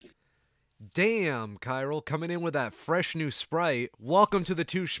Damn, Kyril, coming in with that fresh new Sprite. Welcome to the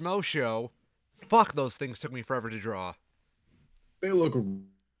Two Schmo Show. Fuck, those things took me forever to draw. They look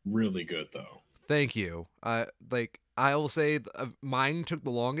really good though. Thank you. I will say mine took the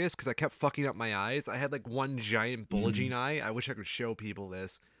longest because I kept fucking up my eyes. I had like one giant bulging eye. I wish I could show people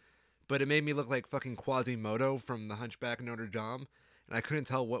this, but it made me look like fucking Quasimodo from The Hunchback of Notre Dame, and I couldn't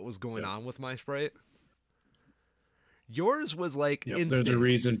tell what was going Yeah. on with my Sprite. Yours was like Yep. instant. There's a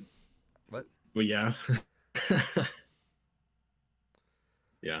reason. What? But yeah.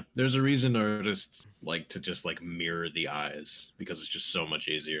 Yeah. There's a reason artists like to just like mirror the eyes because it's just so much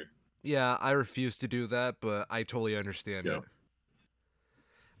easier. Yeah, I refuse to do that, but I totally understand Yeah. it.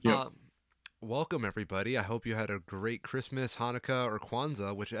 Yep. Welcome everybody. I hope you had a great Christmas, Hanukkah, or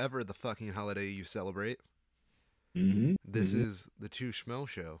Kwanzaa, whichever the fucking holiday you celebrate. This is the Two Schmo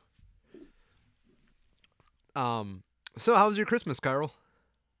Show. So how was your Christmas, Kyril?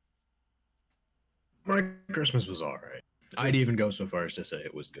 My Christmas was alright. I'd even go so far as to say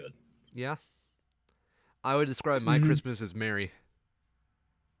it was good. Yeah? I would describe my Christmas as merry.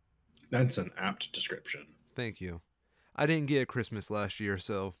 That's an apt description. Thank you. I didn't get a Christmas last year,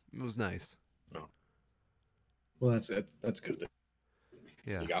 so it was nice. Oh. Well, that's good.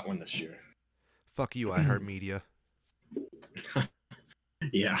 Yeah. You got one this year. Fuck you, iHeartMedia.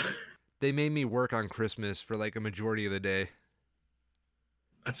 Yeah. They made me work on Christmas for like a majority of the day.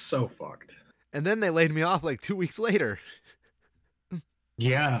 That's so fucked. And then they laid me off like 2 weeks later.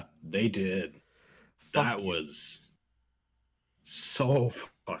 Yeah, they did. Fuck That you. was so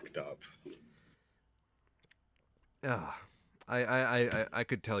fucked up. I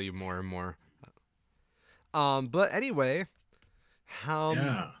could tell you more and more. But anyway,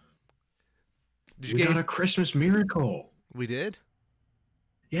 Yeah. did We got a Christmas miracle. We did?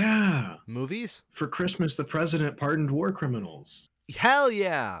 Yeah. Movies? For Christmas, the president pardoned war criminals. Hell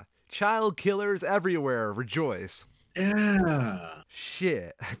yeah! Child killers everywhere, rejoice. Yeah.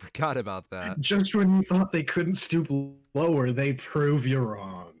 Shit, I forgot about that. Just when you thought they couldn't stoop lower, they prove you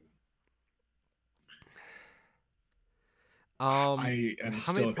wrong. I am how many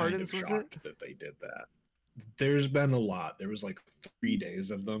still kind of pardons was it? shocked that they did that. There's been a lot. There was like 3 days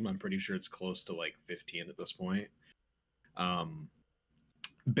of them. I'm pretty sure it's close to like 15 at this point.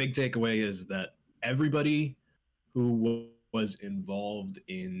 Big takeaway is that everybody who was involved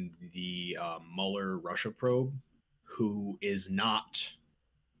in the Mueller Russia probe, who is not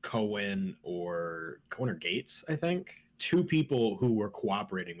Cohen or Gates, I think, 2 people who were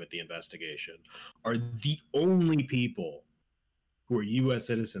cooperating with the investigation, are the only people who are U.S.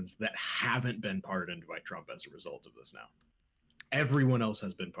 citizens that haven't been pardoned by Trump as a result of this now. Everyone else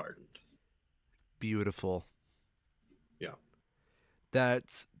has been pardoned. Beautiful. Yeah.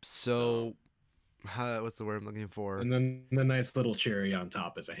 That's so what's the word I'm looking for? And then the nice little cherry on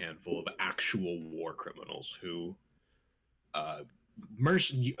top is a handful of actual war criminals who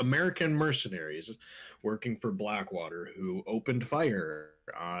American mercenaries working for Blackwater who opened fire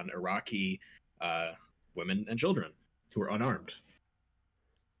on Iraqi women and children who were unarmed.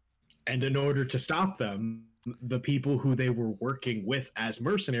 And in order to stop them, the people who they were working with as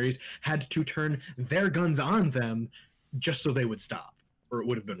mercenaries had to turn their guns on them just so they would stop, or it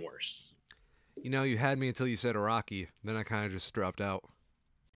would have been worse. You know, you had me until you said Iraqi. Then I kind of just dropped out.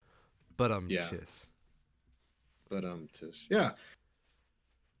 But Yeah. chiss. But yeah.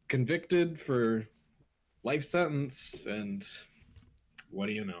 Convicted for life sentence, and what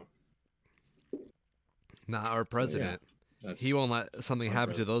do you know? Not our president. That's He won't let something our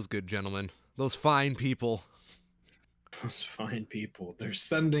happen to president. those good gentlemen. Those fine people. Those fine people. They're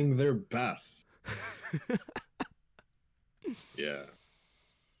sending their best. Yeah.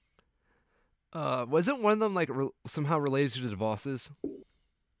 Wasn't one of them like somehow related to the DeVosses?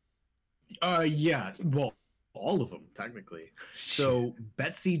 Yeah. Well, all of them technically. So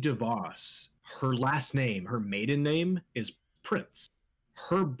Betsy DeVos, her last name, her maiden name is Prince.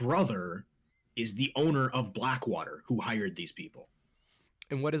 Her brother is the owner of Blackwater, who hired these people.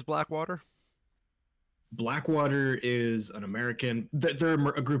 And what is Blackwater? Blackwater is an American. They're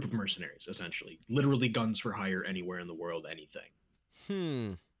a group of mercenaries, essentially. Literally guns for hire anywhere in the world,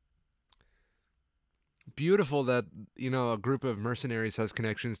 anything. Beautiful that, a group of mercenaries has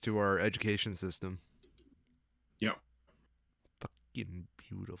connections to our education system. Yep. Fucking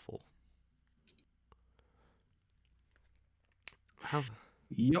beautiful. How?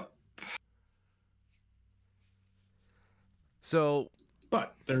 Yep. So,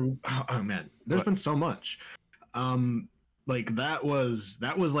 but oh man, there's been so much. Like that was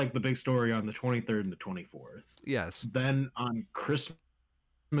like the big story on the 23rd and the 24th. Yes. Then on Christmas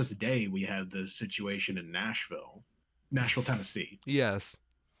Day, we had the situation in Nashville, Tennessee. Yes.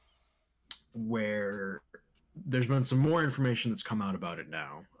 where there's been some more information that's come out about it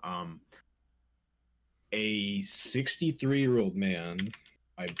now. A 63-year-old man,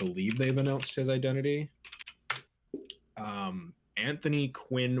 I believe they've announced his identity, Anthony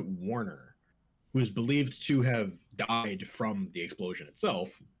Quinn Warner, who is believed to have died from the explosion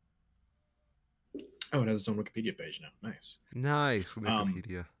itself. Oh, it has its own Wikipedia page now. Nice. Nice,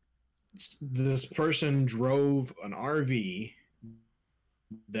 Wikipedia. This person drove an RV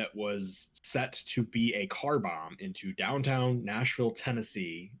that was set to be a car bomb into downtown Nashville,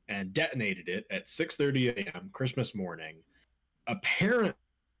 Tennessee, and detonated it at 6:30 a.m. Christmas morning, apparently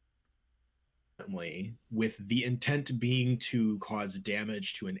with the intent being to cause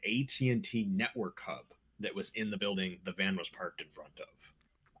damage to an AT&T network hub that was in the building the van was parked in front of.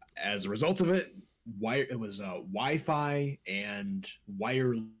 As a result of it, it was Wi-Fi and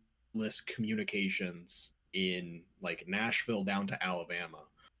wireless communications in like Nashville down to Alabama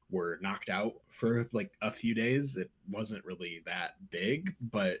were knocked out for like a few days. It wasn't really that big,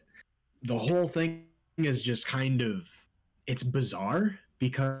 but the whole thing is just kind of, it's bizarre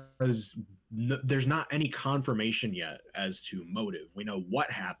because there's not any confirmation yet as to motive. We know what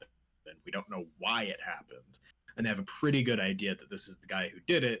happened, we don't know why it happened, and they have a pretty good idea that this is the guy who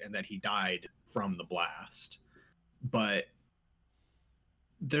did it and that he died from the blast. But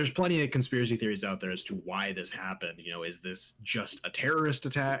there's plenty of conspiracy theories out there as to why this happened. You know, is this just a terrorist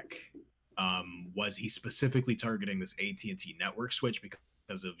attack? Was he specifically targeting this AT&T network switch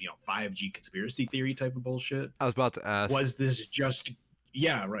because of, 5G conspiracy theory type of bullshit? I was about to ask. Was this just,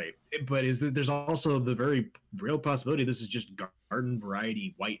 yeah, right. But there's also the very real possibility this is just garden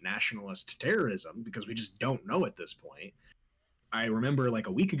variety white nationalist terrorism, because we just don't know at this point. I remember like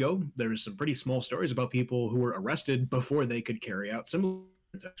a week ago, there was some pretty small stories about people who were arrested before they could carry out similar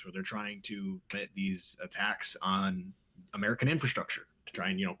attacks, where they're trying to commit these attacks on American infrastructure to try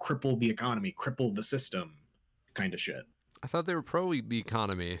and, cripple the economy, cripple the system kind of shit. I thought they were pro the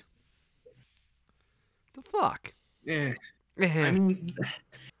economy. The fuck? I mean,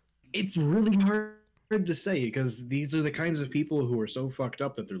 it's really hard to say, because these are the kinds of people who are so fucked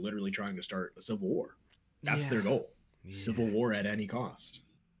up that they're literally trying to start a civil war. That's their goal. Yeah. Civil war at any cost.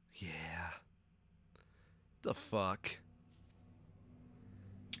 Yeah. The fuck?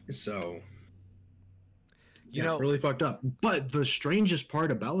 So, really fucked up. But the strangest part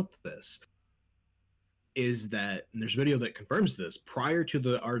about this is that, and there's a video that confirms this, prior to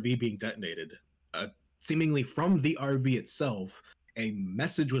the RV being detonated, seemingly from the RV itself, a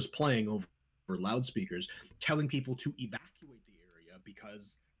message was playing over loudspeakers telling people to evacuate the area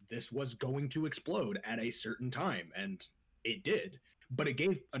because this was going to explode at a certain time. And it did, but it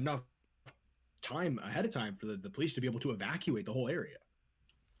gave enough time ahead of time for the police to be able to evacuate the whole area.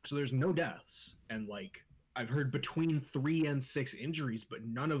 So there's no deaths, and like I've heard between 3 and 6 injuries, but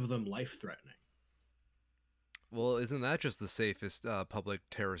none of them life-threatening. Well, isn't that just the safest public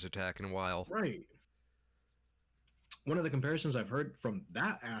terrorist attack in a while? Right. One of the comparisons I've heard from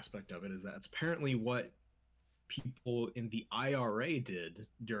that aspect of it is that it's apparently what people in the IRA did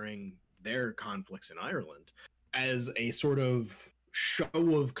during their conflicts in Ireland as a sort of show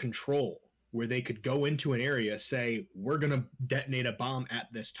of control, where they could go into an area, say, we're going to detonate a bomb at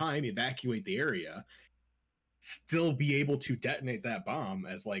this time, evacuate the area, still be able to detonate that bomb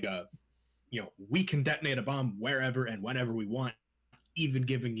as like a, we can detonate a bomb wherever and whenever we want, even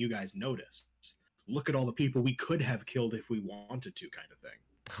giving you guys notice. Look at all the people we could have killed if we wanted to, kind of thing.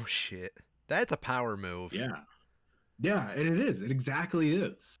 Oh, shit. That's a power move. Yeah. Yeah, and it is. It exactly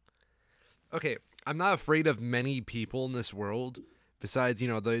is. Okay, I'm not afraid of many people in this world, besides,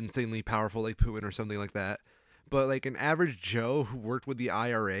 the insanely powerful like Putin or something like that. But like an average Joe who worked with the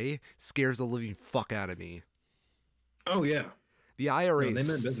IRA scares the living fuck out of me. Oh, yeah. The IRA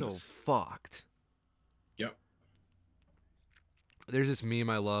is so fucked. Yep. There's this meme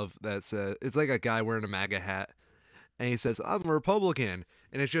I love that says, it's like a guy wearing a MAGA hat, and he says, I'm a Republican.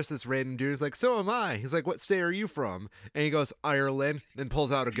 And it's just this random dude who's like, so am I. He's like, what state are you from? And he goes, Ireland, then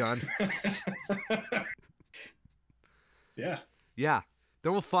pulls out a gun. Yeah. Yeah.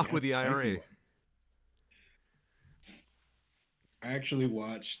 Don't fuck with the IRA. I actually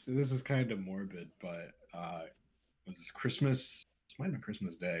watched, this is kind of morbid, but it was Christmas, it might have been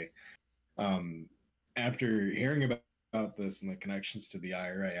Christmas Day. After hearing about this and the connections to the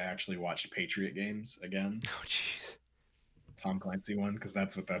IRA, I actually watched Patriot Games again. Oh, jeez. Tom Clancy one, because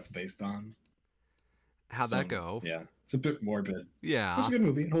that's what that's based on. How'd that go? Yeah, it's a bit morbid. Yeah. It's a good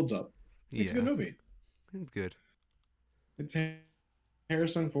movie. It holds up. Yeah. It's a good movie. It's good. It's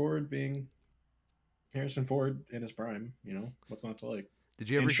Harrison Ford being Harrison Ford in his prime. What's not to like? Did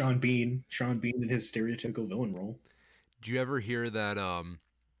you ever? And Sean Bean in his stereotypical villain role. Did you ever hear that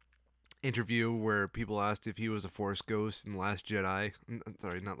interview where people asked if he was a Force ghost in Last Jedi.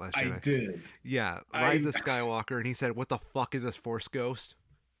 Sorry, not Last I Jedi. did. Yeah, Rise I of Skywalker, and he said, "What the fuck is this Force ghost?"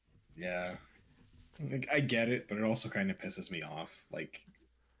 yeah. Like, I get it, but it also kind of pisses me off. Like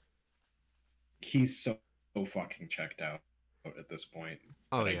he's so fucking checked out at this point.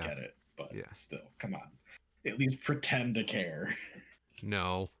 Oh But I yeah, get it. But yeah. still, come on. At least pretend to care.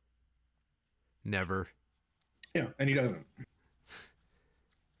 No, never. Yeah, and he doesn't.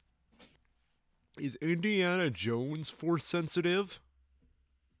 Is Indiana Jones Force sensitive?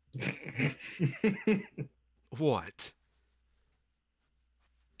 What?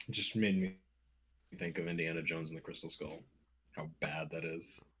 Just made me think of Indiana Jones and the Crystal Skull. How bad that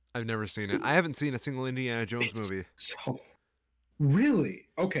is. I've never seen it. I haven't seen a single Indiana Jones It's movie. so really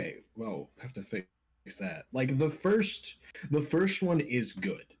okay. Well, I have to fix that. Like the first one is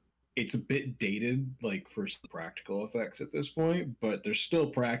good. It's a bit dated, like for some practical effects at this point, but there's still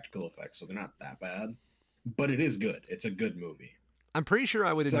practical effects, so they're not that bad. But it is good. It's a good movie. I'm pretty sure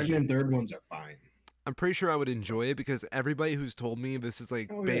I would. Second and third ones are fine. I'm pretty sure I would enjoy it because everybody who's told me this is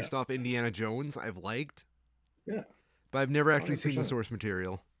like Oh yeah, based off Indiana Jones, I've liked, yeah, but I've never actually seen the 100%. source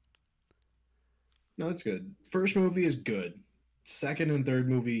material. No, it's good. First movie is good. Second and third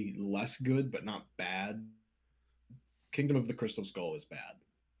movie less good, but not bad. Kingdom of the Crystal Skull is bad.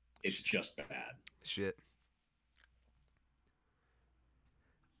 It's just bad. Shit.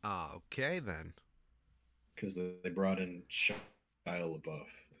 Okay then. Because they brought in Shia LaBeouf.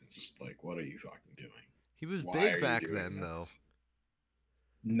 It's just like, what are you fucking doing? He was Why big are you back doing then, though. this?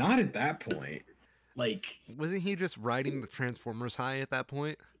 Not at that point. Like, Wasn't he just riding the Transformers high at that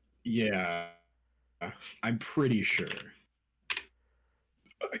point? yeah, I'm pretty sure.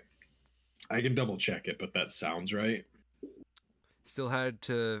 I can double check it, but that sounds right. Still had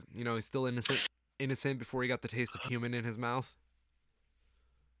to, he's still innocent before he got the taste of human in his mouth.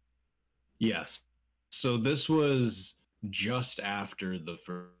 Yes. So this was just after the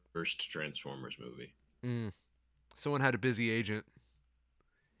first Transformers movie. Mm. Someone had a busy agent.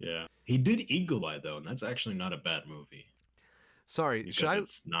 Yeah. He did Eagle Eye though, and that's actually not a bad movie. Sorry, Because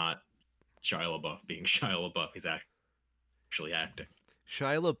it's not Shia LaBeouf being Shia LaBeouf. He's actually acting.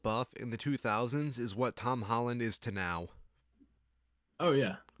 Shia LaBeouf in the 2000s is what Tom Holland is to now. Oh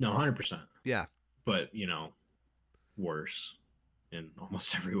yeah. No, 100%. Yeah. But, worse in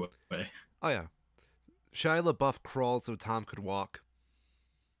almost every way. Oh yeah. Shia LaBeouf crawled so Tom could walk.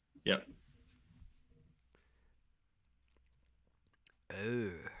 Yep.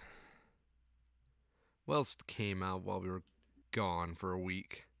 Ugh. What else came out while we were gone for a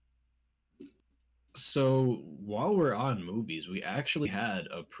week? So while we're on movies, we actually had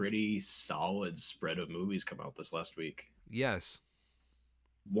a pretty solid spread of movies come out this last week. Yes.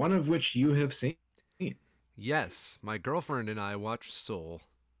 One of which you have seen. Yes. My girlfriend and I watched Soul.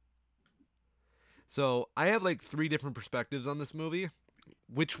 So I have like 3 different perspectives on this movie.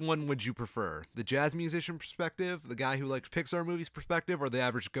 Which one would you prefer? The jazz musician perspective, the guy who likes Pixar movies perspective, or the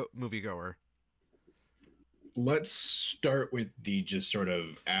average moviegoer? Let's start with the just sort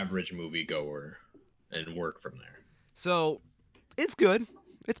of average moviegoer and work from there. So it's good.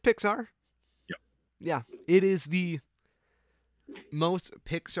 It's Pixar. Yep. Yeah. It is the most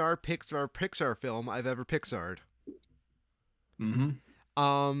Pixar film I've ever Pixared.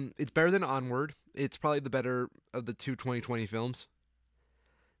 Mm-hmm. It's better than Onward. It's probably the better of the two 2020 films.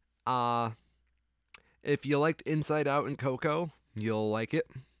 If you liked Inside Out and Coco, you'll like it.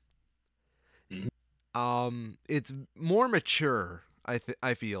 Mm-hmm. It's more mature,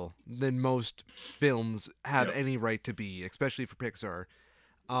 I feel, than most films have any right to be, especially for Pixar.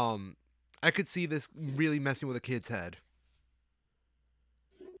 I could see this really messing with a kid's head.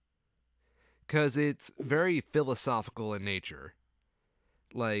 Because it's very philosophical in nature.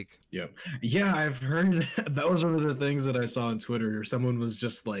 Like, yeah, I've heard that was one of the things that I saw on Twitter. Someone was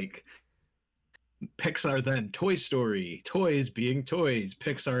just like, Pixar then, Toy Story, toys being toys,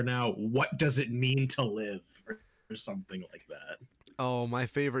 Pixar now, what does it mean to live? Or something like that. Oh, my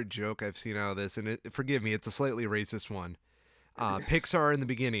favorite joke I've seen out of this, and forgive me, it's a slightly racist one. Pixar in the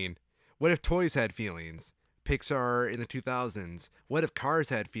beginning. What if toys had feelings? Pixar in the 2000s. What if cars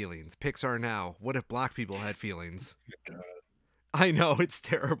had feelings? Pixar now. What if black people had feelings? God. I know, it's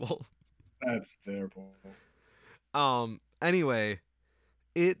terrible. That's terrible. Anyway,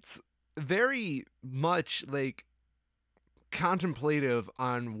 it's very much like contemplative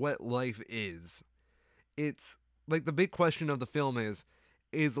on what life is. It's like the big question of the film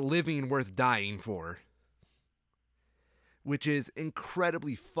is living worth dying for? Which is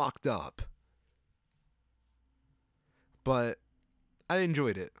incredibly fucked up. But I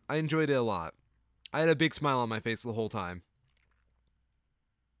enjoyed it. I enjoyed it a lot. I had a big smile on my face the whole time.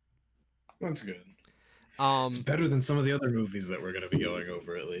 That's good. It's Um, better than some of the other movies that we're going to be going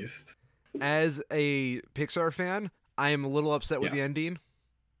over, at least. as a Pixar fan, I am a little upset with the Yes. ending.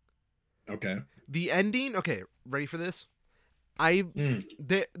 Okay. The ending, okay, ready for this? I Mm.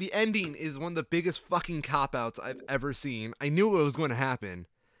 the ending is one of the biggest fucking cop outs I've ever seen. I knew it was going to happen,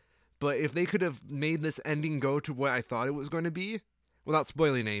 but if they could have made this ending go to what I thought it was going to be, without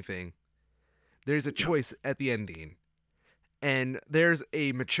spoiling anything, there's a Yeah. choice at the ending, and there's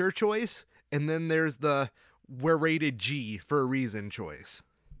a mature choice, and then there's the we're rated G for a reason choice.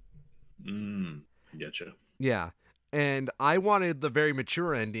 Getcha. Yeah. And I wanted the very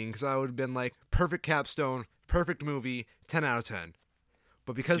mature ending because I would have been like, perfect capstone, perfect movie, 10 out of 10.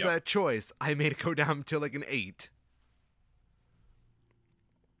 But because of Yep. that choice, I made it go down to like an 8.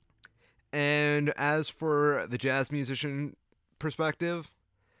 And as for the jazz musician perspective,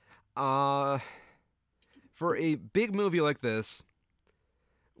 uh, for a big movie like this,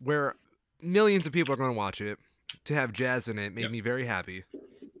 where millions of people are going to watch it, to have jazz in it made Yep. me very happy.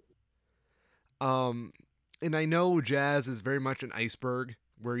 Um, and I know jazz is very much an iceberg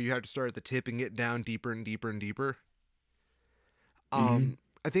where you have to start at the tip and get down deeper and deeper and deeper. Mm-hmm.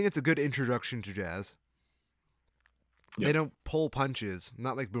 I think it's a good introduction to jazz. They Yep. don't pull punches,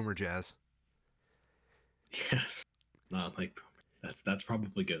 not like boomer jazz. Yes. Not like that's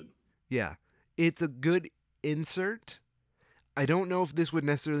probably good. Yeah, it's a good insert. I don't know if this would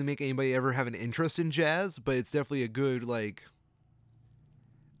necessarily make anybody ever have an interest in jazz, but it's definitely a good like.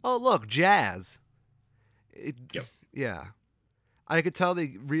 Oh look, jazz. It, Yep. yeah, I could tell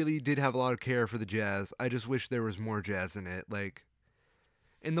they really did have a lot of care for the jazz. I just wish there was more jazz in it, like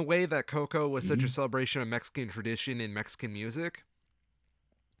in the way that Coco was such a Mhm. celebration of Mexican tradition and Mexican music.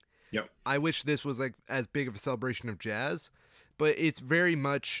 Yep. I wish this was like as big of a celebration of jazz, but it's very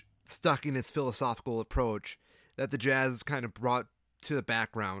much stuck in its philosophical approach that the jazz kind of brought to the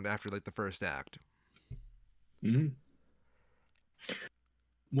background after like the first act. Mm-hmm.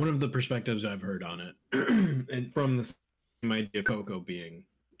 One of the perspectives I've heard on it, and from the same idea of Coco being,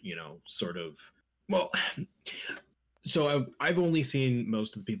 sort of, well, so I've only seen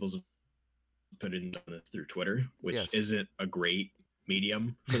most of the people's opinions on this through Twitter, which Yes. isn't a great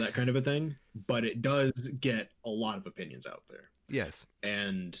medium for that kind of a thing, but it does get a lot of opinions out there. Yes.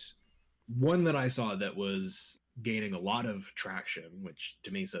 And one that I saw that was gaining a lot of traction, which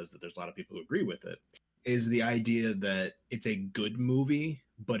to me says that there's a lot of people who agree with it, is the idea that it's a good movie,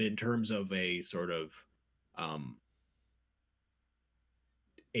 but in terms of a sort of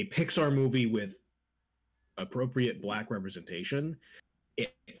a Pixar movie with appropriate Black representation,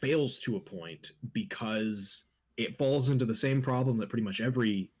 it fails to a point because it falls into the same problem that pretty much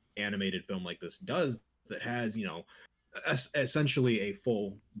every animated film like this does, that has, essentially a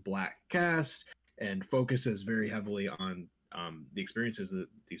full Black cast and focuses very heavily on the experiences that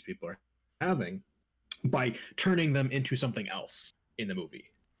these people are having by turning them into something else in the movie,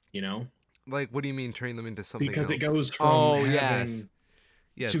 you know? Like, what do you mean turning them into something Because else? it goes from Oh, having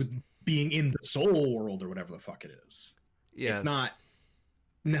yes. to being in the soul world or whatever the fuck it is. Yes. It's not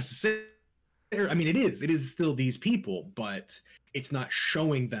necessary. I mean, it is. It is still these people, but it's not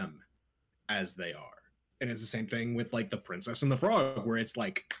showing them as they are. And it's the same thing with like The Princess and the Frog, where it's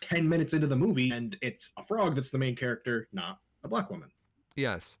like 10 minutes into the movie and it's a frog that's the main character, not a Black woman.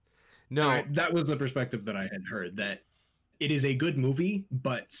 Yes. No. That was the perspective that I had heard, that it is a good movie,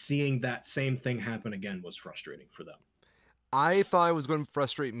 but seeing that same thing happen again was frustrating for them. I thought it was going to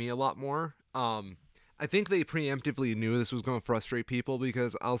frustrate me a lot more. I think they preemptively knew this was going to frustrate people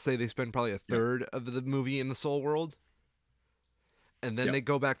because I'll say they spend probably a third of the movie in the soul world, and then they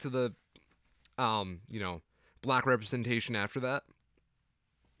go back to the, Black representation after that.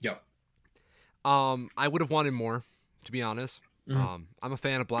 Yep. I would have wanted more, to be honest. Mhm. I'm a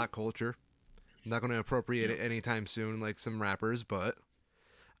fan of Black culture. I'm not going to appropriate it anytime soon, like some rappers, but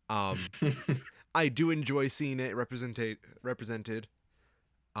I do enjoy seeing it represented.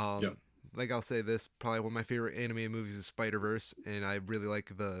 Like I'll say this, probably one of my favorite anime movies is Spider-Verse, and I really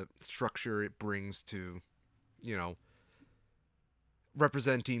like the structure it brings to,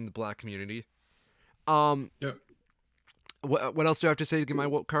 representing the Black community. Yep. What else do I have to say to get my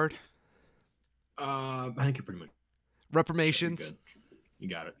woke card? I think you're pretty much Reformations. good. You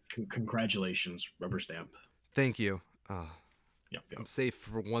got it. Congratulations, rubber stamp. Thank you. Yep. I'm safe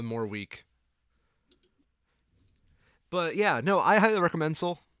for one more week. But yeah, no, I highly recommend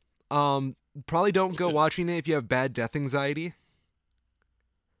Soul. Probably don't go watching it if you have bad death anxiety.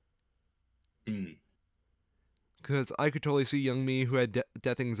 Because I could totally see young me who had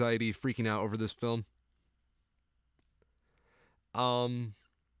death anxiety freaking out over this film.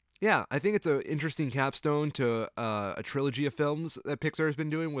 Yeah, I think it's an interesting capstone to a trilogy of films that Pixar has been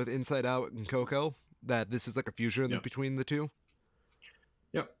doing with Inside Out and Coco. That this is like a fusion Yep. between the two.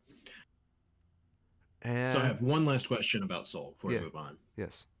 Yep. So I And have one last question about Soul before we yeah, move on.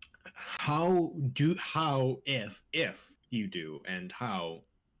 yes. If you do, and how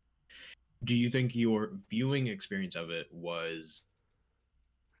do you think your viewing experience of it was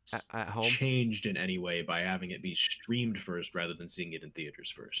At home. changed in any way by having it be streamed first rather than seeing it in theaters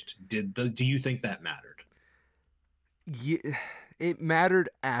first? Do you think that mattered? Yeah, it mattered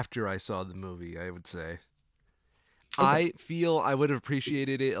after I saw the movie, I would say. Okay. I feel I would have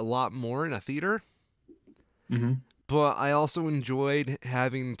appreciated it a lot more in a theater, Mm-hmm. but I also enjoyed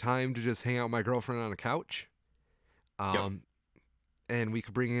having time to just hang out with my girlfriend on a couch. Yep. Um, and we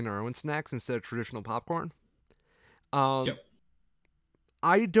could bring in our own snacks instead of traditional popcorn. Um, Yep.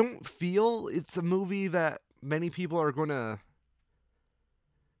 I don't feel it's a movie that many people are going to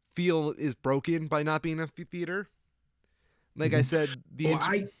feel is broken by not being in a theater. Like I Mhm. said,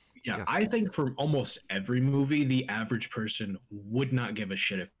 Oh, yeah, I think for almost every movie, the average person would not give a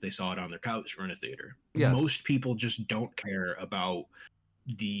shit if they saw it on their couch or in a theater. yes, Most people just don't care about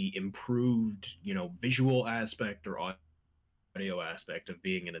the improved, visual aspect or audio aspect of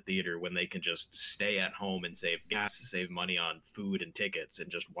being in a theater when they can just stay at home and save gas, save money on food and tickets,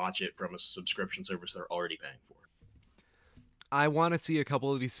 and just watch it from a subscription service they're already paying for. I want to see a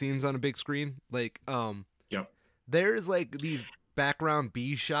couple of these scenes on a big screen. Like, Yep. there's like these background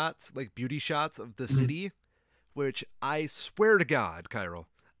B shots, like beauty shots of the Mhm. city, which I swear to God, Cairo,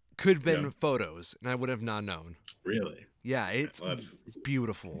 could have Yeah. been photos, and I would have not known. Really? Yeah, it's Well,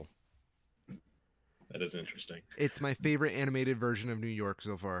 beautiful. that is interesting. It's my favorite animated version of New York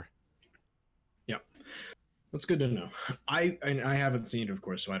so far. Yep. That's good to know. I haven't seen it, of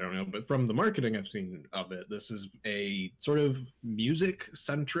course, so I don't know. But from the marketing I've seen of it, this is a sort of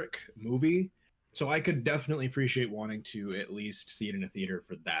music-centric movie. So I could definitely appreciate wanting to at least see it in a theater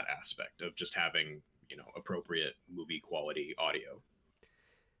for that aspect of just having, appropriate movie quality audio.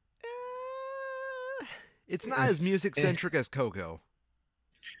 It's not Eh, as music eh. centric as Coco.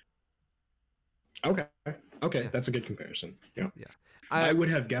 Okay. Okay, Yeah, that's a good comparison. Yeah. yeah. I would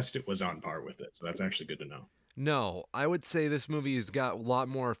have guessed it was on par with it, so that's actually good to know. No, I would say this movie has got a lot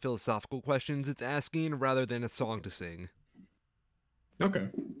more philosophical questions it's asking rather than a song to sing. Okay.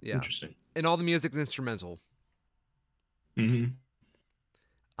 Yeah, Interesting. and all the music's instrumental.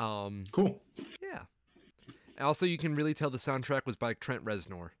 Mm-hmm. Um, Cool. yeah. Also, you can really tell the soundtrack was by Trent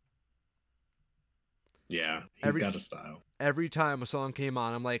Reznor. Yeah, he's Every got a style. every time a song came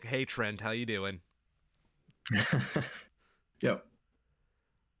on, I'm like, "Hey Trent, how you doing?" Yep.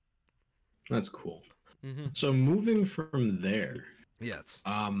 That's cool. Mm-hmm. So moving from there, Yes.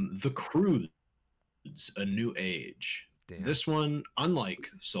 The Cruise, A New Age. Damn. This one, unlike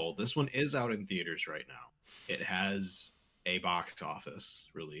Soul, this one is out in theaters right now. It has a box office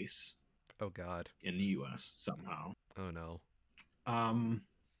release Oh God. in the US somehow. Oh no.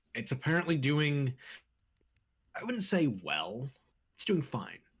 It's apparently doing, I wouldn't say well, it's doing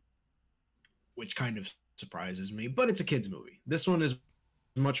fine, which kind of surprises me, but it's a kids movie. This one is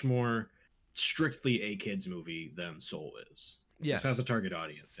much more strictly a kids movie than Soul is. Yes. This has a target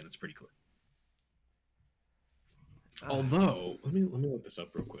audience, and it's pretty cool. Ah. Although, let me look this up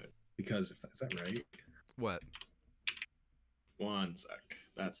real quick because is that right? What? One sec.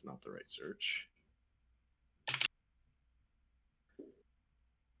 That's not the right search.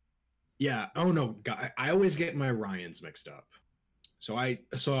 Yeah. Oh no, I always get my Ryans mixed up. So I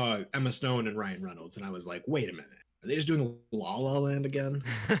saw Emma Stone and Ryan Reynolds, and I was like, wait a minute. Are they just doing La La Land again?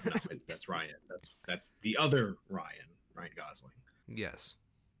 No, that's Ryan. That's the other Ryan Gosling. Yes.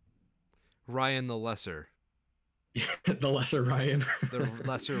 Ryan the Lesser. The lesser Ryan. The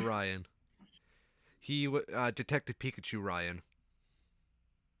lesser Ryan. He Detective Pikachu Ryan.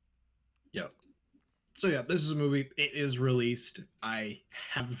 Yep. So yeah, this is a movie. It is released. I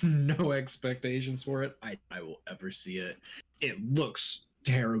have no expectations for it. I will ever see it. It looks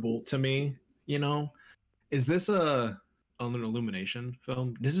terrible to me. Is this an Illumination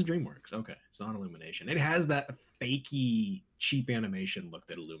film? This is DreamWorks. Okay, it's not Illumination. It has that fakey, cheap animation look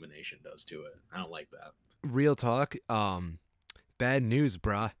that Illumination does to it. I don't like that. Real talk. Bad news,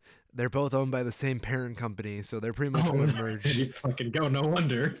 bruh. They're both owned by the same parent company, so they're pretty much gonna merge. You fucking go. No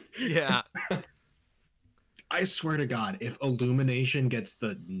wonder. Yeah. I swear to God, if Illumination gets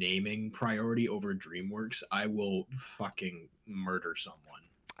the naming priority over DreamWorks, I will fucking murder someone.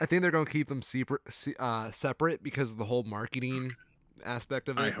 I think they're gonna keep them separate because of the whole marketing aspect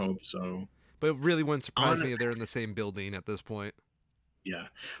of it. I hope so. But it really wouldn't surprise me if they're in the same building at this point. Yeah.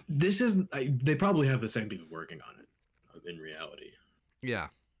 They probably have the same people working on it in reality. Yeah.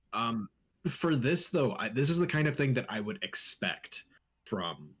 For this though, this is the kind of thing that I would expect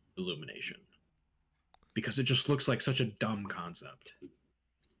from Illumination because it just looks like such a dumb concept.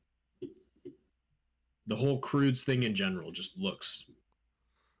 The whole crudes thing in general just looks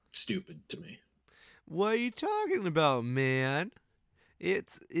stupid to me. What are you talking about, man?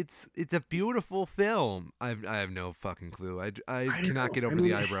 It's a beautiful film. I have no fucking clue. I I don't cannot know. get I over the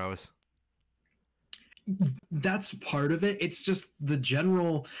mean, eyebrows. that's part of it. It's just the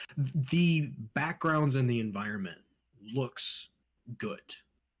backgrounds and the environment looks good.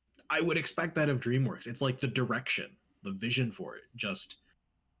 I would expect that of DreamWorks. It's like the direction, the vision for it just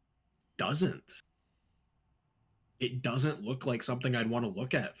doesn't. It doesn't look like something I'd want to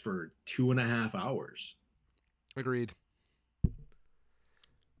look at for 2.5 hours. Agreed.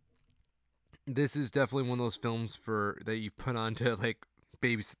 This is definitely one of those films for that you put on to like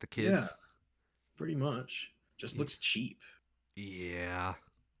babysit the kids. Yeah, pretty much. Just looks cheap. Yeah.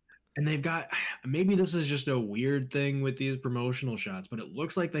 And they've got, maybe this is just a weird thing with these promotional shots, but it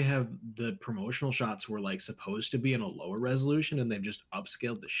looks like they have the promotional shots were like supposed to be in a lower resolution and they've just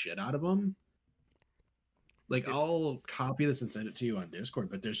upscaled the shit out of them. Like, I'll copy this and send it to you on Discord,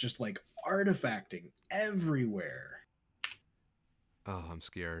 but there's just like artifacting everywhere. Oh, I'm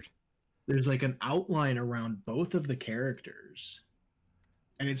scared. There's like an outline around both of the characters.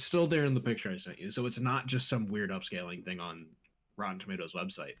 And it's still there in the picture I sent you. So it's not just some weird upscaling thing on Rotten Tomatoes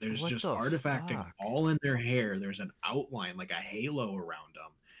website. There's What just the artifacting fuck? all in their hair. There's an outline, like a halo around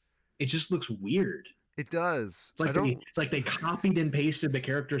them. It just looks weird. It does. It's like I don't. it's like they copied and pasted the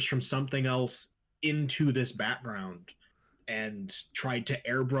characters from something else into this background and tried to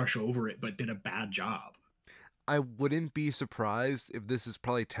airbrush over it, but did a bad job. I wouldn't be surprised if this is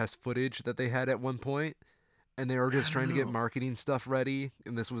probably test footage that they had at one point, and they were just I trying don't to get know. marketing stuff ready,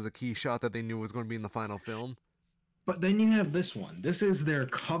 and this was a key shot that they knew was going to be in the final film. But then you have this one. This is their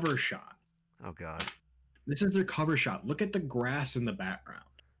cover shot. Oh God. This is their cover shot. Look at the grass in the background.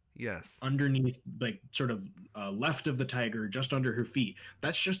 Yes. Underneath, like sort of left of the tiger, just under her feet.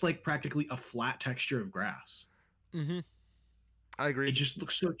 That's just like practically a flat texture of grass. Mm-hmm. I agree. It just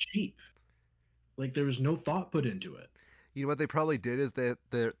looks so cheap. Like there was no thought put into it. You know what they probably did is that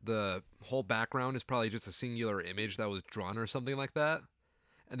the whole background is probably just a singular image that was drawn or something like that,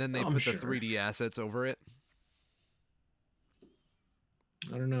 and then they I'm put sure. the 3D assets over it.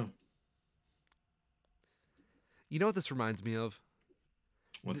 I don't know. You know what this reminds me of?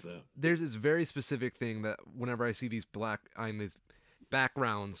 What's that? There's this very specific thing that whenever I see these these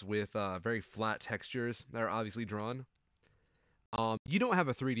backgrounds with very flat textures that are obviously drawn. You don't have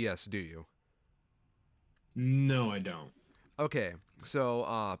a 3DS, do you? No, I don't. Okay, so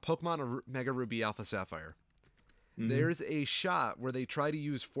Pokemon Mega Ruby Alpha Sapphire. Mhm. There's a shot where they try to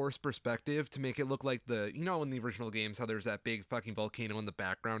use forced perspective to make it look like in the original games how there's that big fucking volcano in the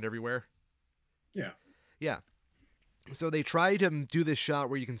background everywhere. Yeah. Yeah. So they try to do this shot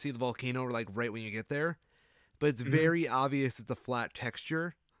where you can see the volcano like right when you get there, but it's Mhm. very obvious it's a flat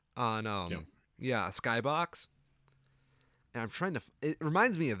texture on a skybox. And I'm trying to. It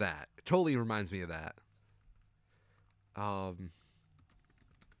reminds me of that. It totally reminds me of that. I'm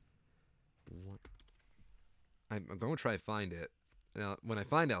going to try to find it. Now, when I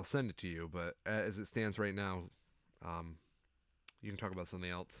find it, I'll send it to you. But as it stands right now, you can talk about something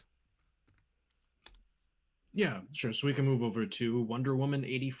else. Yeah, sure. So we can move over to Wonder Woman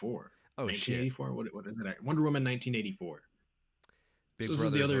 84. Oh shit! 1984. What is it? Wonder Woman 1984. Big So this is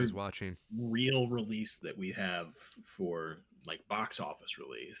Brother the is other always watching. real release that we have for like box office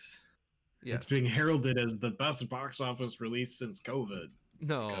release. Yes. It's being heralded as the best box office release since COVID.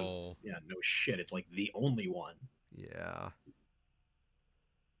 No. Because, yeah, no shit. It's like the only one. Yeah.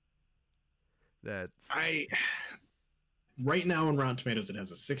 That's. Right now on Rotten Tomatoes, it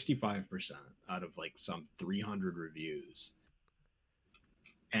has a 65% out of like some 300 reviews.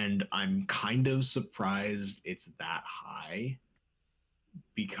 And I'm kind of surprised it's that high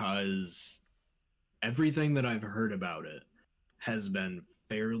because everything that I've heard about it has been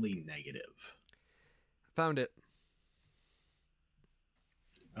fairly negative. Found it.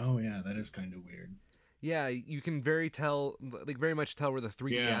 Oh yeah, that is kind of weird. Yeah, you can very much tell where the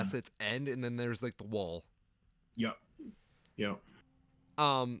 3D Yeah. assets end, and then there's like the wall. Yep. Yep.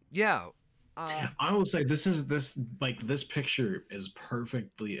 Yeah. I will say this picture is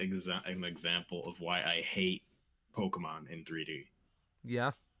perfectly an example of why I hate Pokemon in 3D.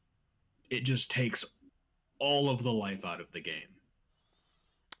 Yeah. It just takes all of the life out of the game.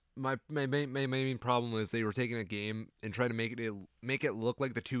 My main problem is they were taking a game and trying to make it look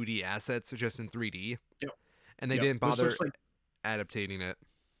like the 2D assets just in 3D. Yep. And they Yep. didn't This bother looks like, adaptating it.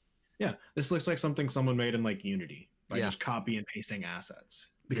 yeah, this looks like something someone made in like Unity by Yeah. just copy and pasting assets.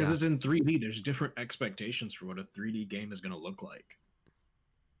 because Yeah, it's in 3D. There's different expectations for what a 3D game is going to look like.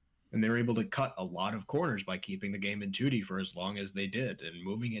 And they were able to cut a lot of corners by keeping the game in 2D for as long as they did. And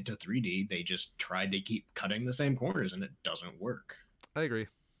moving it to 3D, they just tried to keep cutting the same corners, and it doesn't work. I agree.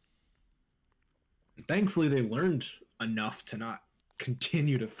 Thankfully, they learned enough to not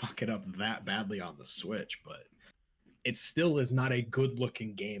continue to fuck it up that badly on the Switch, but it still is not a good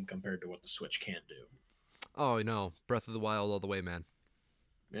looking game compared to what the Switch can do. Oh no, Breath of the Wild all the way, man.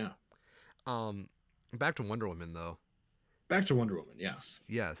 Yeah. Um, back to Wonder Woman though. Back to Wonder Woman, yes.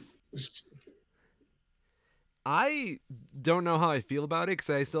 Yes, I don't know how I feel about it because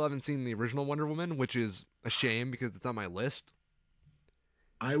I still haven't seen the original Wonder Woman, which is a shame because it's on my list.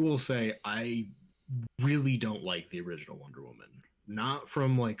 I will say I really don't like the original Wonder Woman. Not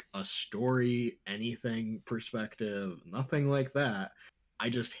from like a story, anything perspective, nothing like that. I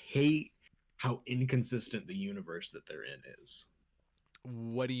just hate how inconsistent the universe that they're in is.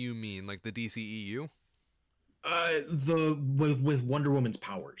 What do you mean, like the DCEU? The with Wonder Woman's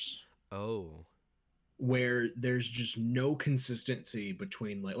powers, Oh, where there's just no consistency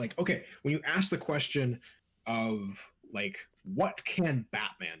between like okay, when you ask the question of like what can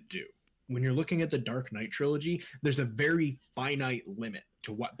Batman do? When you're looking at the Dark Knight trilogy, there's a very finite limit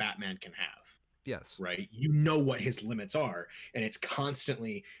to what Batman can have. yes. Right? You know what his limits are, and it's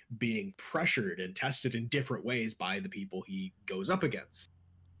constantly being pressured and tested in different ways by the people he goes up against.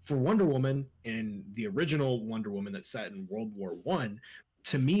 For Wonder Woman in the original Wonder Woman that's set in World War One,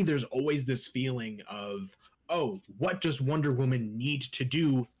 to me, there's always this feeling of, oh, what does Wonder Woman need to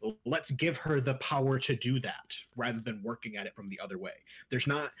do? Let's give her the power to do that rather than working at it from the other way. There's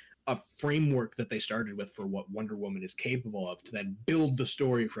not a framework that they started with for what Wonder Woman is capable of to then build the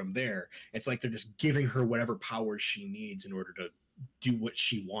story from there. It's like they're just giving her whatever powers she needs in order to do what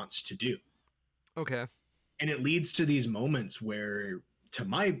she wants to do. Okay. And it leads to these moments where, to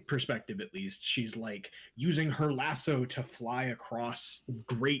my perspective at least, she's like using her lasso to fly across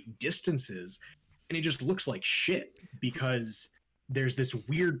great distances, and it just looks like shit because there's this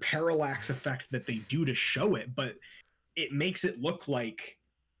weird parallax effect that they do to show it, but it makes it look like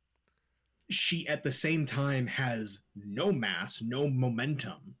she at the same time has no mass, no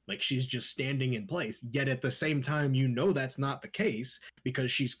momentum, like she's just standing in place, yet at the same time you know that's not the case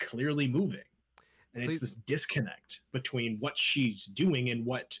because she's clearly moving. And it's this disconnect between what she's doing and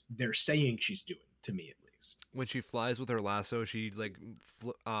what they're saying she's doing, to me at least. When she flies with her lasso, she like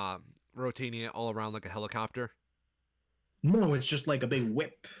rotating it all around like a helicopter. No, it's just like a big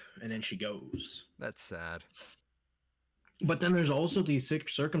whip and then she goes. That's sad. But then there's also these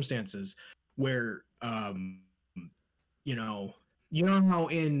circumstances where you know how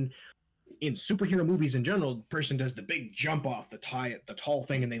in superhero movies in general, the person does the big jump off the tall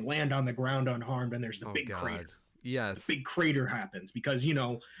thing and they land on the ground unharmed, and there's the big crater. Yes. The big crater happens because you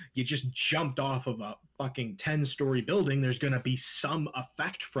just jumped off of a fucking 10-story building. There's going to be some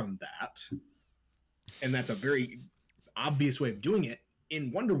effect from that, and that's a very obvious way of doing it.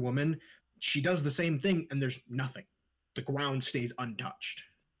 In Wonder Woman, she does the same thing and there's nothing. The ground stays untouched.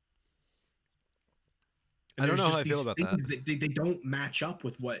 And I don't know how I feel about that. They don't match up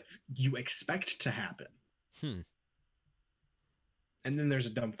with what you expect to happen. And then there's a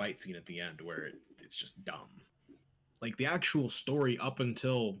dumb fight scene at the end where it's just dumb. Like the actual story up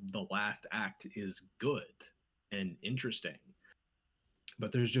until the last act is good and interesting.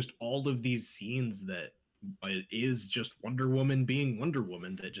 But there's just all of these scenes that it is just Wonder Woman being Wonder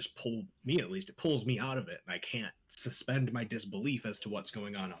Woman that just pull me, at least it pulls me out of it, and I can't suspend my disbelief as to what's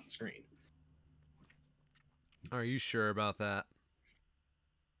going on the screen. Are you sure about that?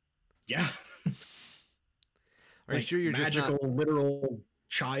 Yeah. Are you sure you're magical, just not... literal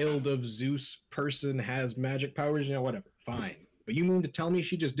child of Zeus person has magic powers? Whatever. Fine. But you mean to tell me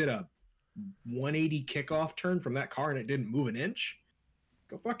she just did a 180 kickoff turn from that car and it didn't move an inch?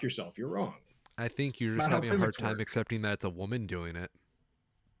 Go fuck yourself. You're wrong. I think you're just having a hard time accepting that it's a woman doing it.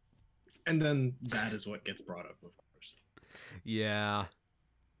 And then that is what gets brought up, of course. Yeah.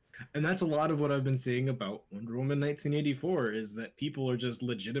 And that's a lot of what I've been seeing about Wonder Woman 1984 is that people are just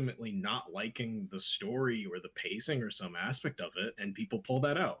legitimately not liking the story or the pacing or some aspect of it, and people pull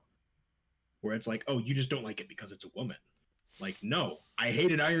that out. Where it's like, oh, you just don't like it because it's a woman. Like, no, I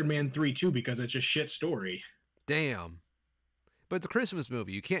hated Iron Man 3 too because it's a shit story. Damn. But it's a Christmas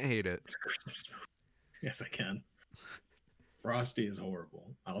movie. You can't hate it. It's a Christmas movie. Yes, I can. Frosty is horrible.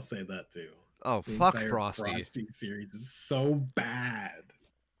 I'll say that too. Oh, The fuck entire Frosty. Frosty series is so bad.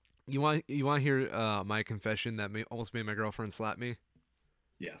 You want to hear my confession that almost made my girlfriend slap me?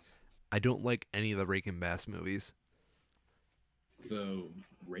 Yes. I don't like any of the Rake and Bass movies. The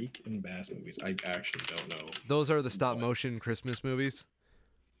Rake and Bass movies, I actually don't know. Those are the stop motion Christmas movies.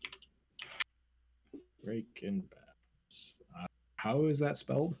 Rankin-Bass. How is that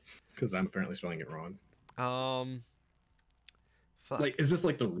spelled? Because I'm apparently spelling it wrong. Um, Like, fuck. is this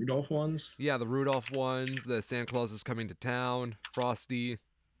like the Rudolph ones? Yeah, the Rudolph ones, the Santa Claus is coming to town, Frosty.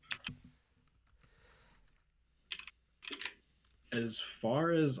 As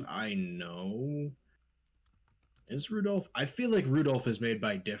far as I know, is Rudolph? I feel like Rudolph is made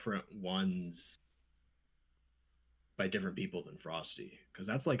by different ones, by different people than Frosty, because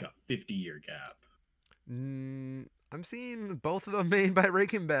that's like a 50-year gap. I'm seeing both of them made by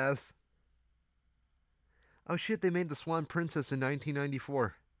Rankin Bass. Oh shit, they made the Swan Princess in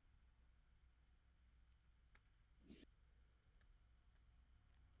 1994.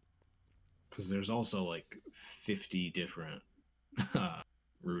 Because there's also like 50 different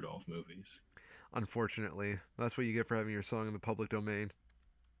Rudolph movies. Unfortunately, that's what you get for having your song in the public domain.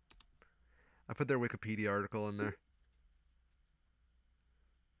 I put their Wikipedia article in there.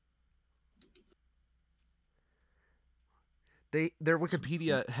 Their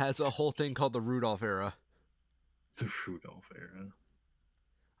Wikipedia has a whole thing called the Rudolph era. The Rudolph era.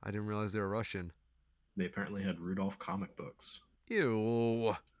 I didn't realize they were Russian. They apparently had Rudolph comic books.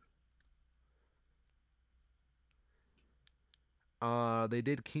 Ew. They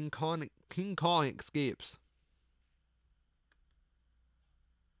did King Kong Escapes.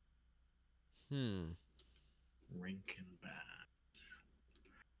 Rankin-Bass.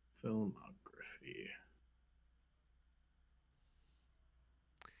 Filmography.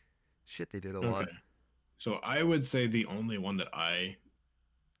 Shit, they did a lot. Okay. So I would say the only one that I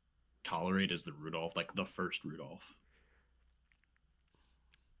tolerate is the Rudolph, like the first Rudolph.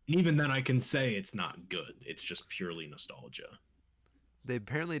 And even then, I can say it's not good. It's just purely nostalgia. They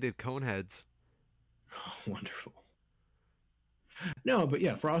apparently did Coneheads. Oh, wonderful. No, but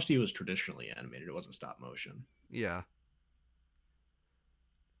yeah, Frosty was traditionally animated. It wasn't stop motion. Yeah.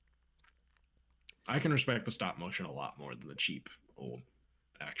 I can respect the stop motion a lot more than the cheap old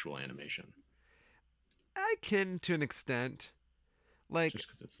actual animation. I can to an extent. Like, Just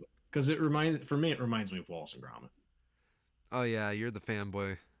because it reminds me of Wallace and Gromit. oh yeah, you're the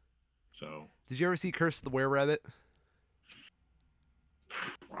fanboy. So Did you ever see Curse of the Were Rabbit?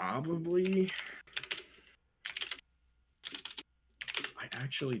 probably. I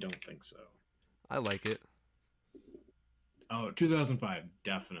actually don't think so. I like it. Oh, 2005,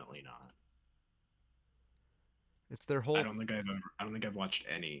 definitely not. It's their whole. I don't think I've watched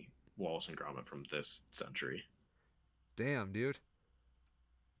any Wallace and Gromit from this century. Damn, dude.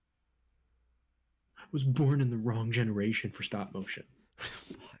 I was born in the wrong generation for stop motion.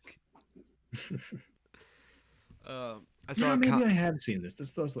 Fuck. I saw Yeah, a maybe I have seen this.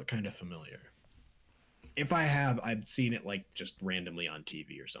 This does look kind of familiar. If I have, I've seen it like just randomly on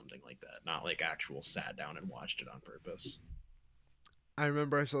TV or something like that. Not like actual sat down and watched it on purpose. I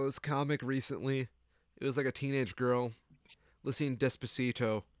remember I saw this comic recently. It was like a teenage girl listening to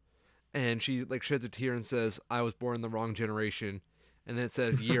Despacito, and she like sheds a tear and says, "I was born in the wrong generation," and then it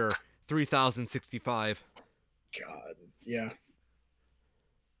says year 3065. God, yeah.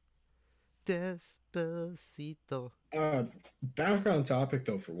 Despacito. Back on topic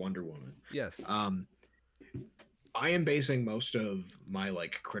though for Wonder Woman. Yes. I am basing most of my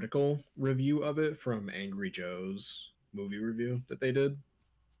like critical review of it from Angry Joe's movie review that they did.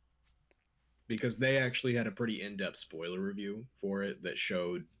 Because they actually had a pretty in-depth spoiler review for it that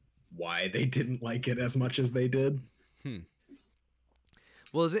showed why they didn't like it as much as they did.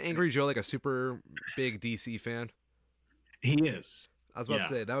 Well, is it Angry Joe like a super big DC fan? He is. I was about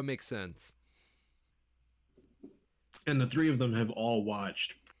to say that would make sense. And the three of them have all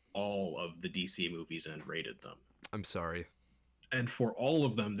watched all of the DC movies and rated them. I'm sorry. And for all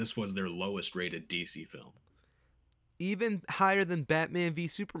of them, this was their lowest rated DC film. Even higher than Batman v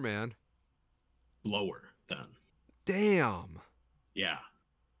Superman. Lower than. Damn. Yeah.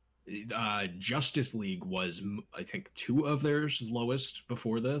 Justice League was, I think, 2 of theirs lowest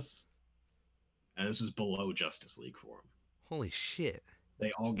before this. And this was below Justice League for them. Holy shit.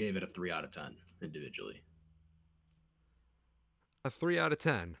 They all gave it a 3 out of 10 individually. A 3 out of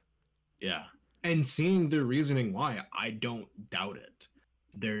 10. Yeah. And seeing their reasoning why, I don't doubt it.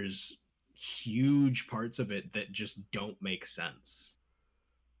 There's huge parts of it that just don't make sense.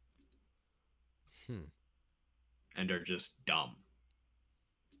 And are just dumb.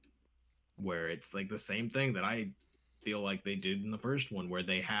 Where it's like the same thing that I feel like they did in the first one, where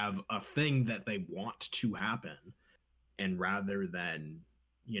they have a thing that they want to happen. And rather than,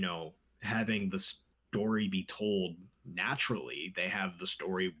 having the story be told naturally, they have the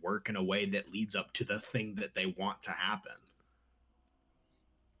story work in a way that leads up to the thing that they want to happen.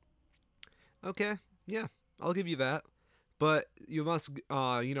 Okay, yeah, I'll give you that. But you must,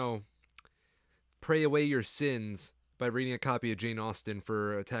 pray away your sins by reading a copy of Jane Austen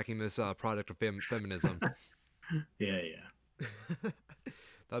for attacking this product of feminism. Yeah, yeah.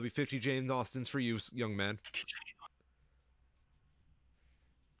 That'll be 50 Jane Austens for you, young man.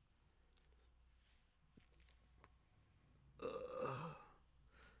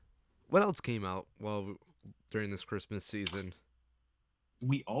 What else came out during this Christmas season?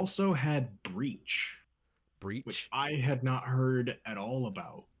 We also had Breach, which Breach? I had not heard at all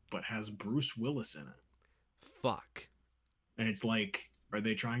about, but has Bruce Willis in it. Fuck. And it's like, are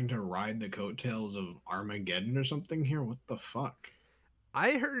they trying to ride the coattails of Armageddon or something here? What the fuck?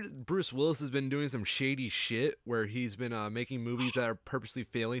 I heard Bruce Willis has been doing some shady shit where he's been making movies that are purposely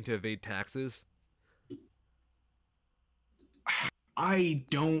failing to evade taxes. I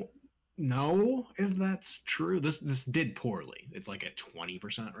don't know if that's true. This did poorly. It's like at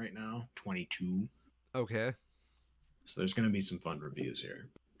 20% right now, 22. Okay. So there's going to be some fun reviews here.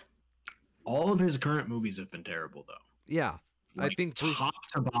 All of his current movies have been terrible, though. Yeah. Like, I think top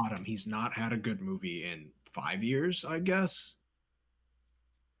to bottom, he's not had a good movie in 5 years, I guess.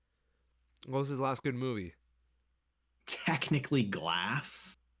 What was his last good movie? Technically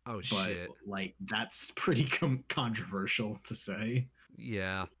Glass. Oh, But shit. like that's pretty controversial to say.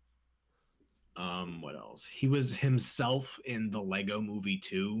 Yeah. What else? He was himself in the Lego Movie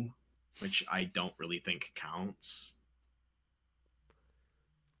 2, which I don't really think counts.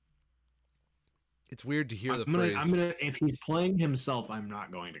 It's weird to hear I'm the gonna, phrase. I'm gonna if he's playing himself, I'm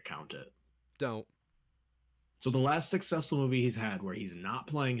not going to count it. Don't. So the last successful movie he's had where he's not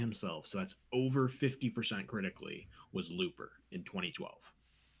playing himself, so that's over 50% critically, was Looper in 2012.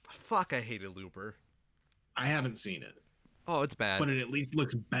 Fuck, I hated Looper. I haven't seen it, Oh, it's bad. but it at least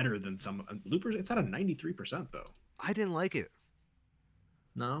looks better than some Looper. It's at a 93% though. I didn't like it.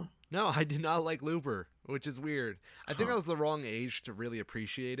 No, No, I did not like Looper, which is weird. I think I Huh. was the wrong age to really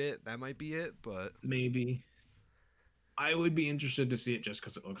appreciate it. That might be it, but maybe. I would be interested to see it just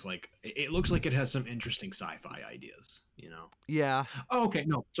because it looks like it has some interesting sci-fi ideas, you know. yeah. Oh, okay,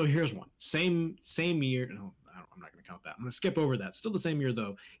 no. So here's one. Same year. No, I'm not going to count that. I'm going to skip over that. Still the same year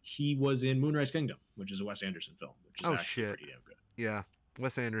though. He was in Moonrise Kingdom, which is a Wes Anderson film, which is Oh, actually shit. pretty damn good. Yeah.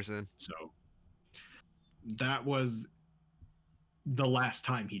 Wes Anderson. So that was the last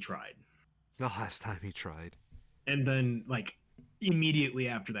time he tried, The last time he tried. and then like immediately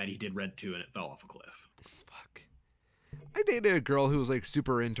after that, he did Red 2, and it fell off a cliff. Fuck. I dated a girl who was like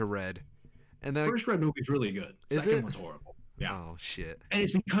super into Red. And then First Red movie's really good. Is Second it? one's horrible. Yeah. Oh shit. And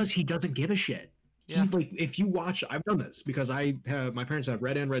it's because he doesn't give a shit. Yeah. He like if you watch, I've done this because I have my parents have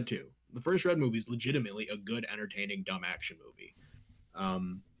Red and Red 2. The first Red movie is legitimately a good, entertaining, dumb action movie.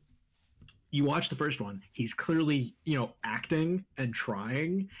 You watch the first one, he's clearly acting and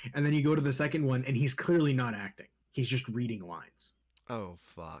trying, and then you go to the second one, and he's clearly not acting. He's just reading lines. Oh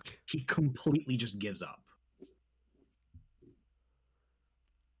fuck. He completely just gives up.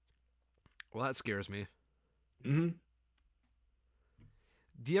 Well, that scares me. Mm-hmm.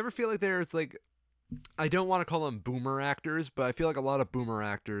 Do you ever feel like there's like, I don't want to call them boomer actors, but I feel like a lot of boomer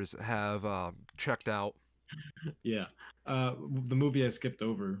actors have checked out. Yeah. The movie I skipped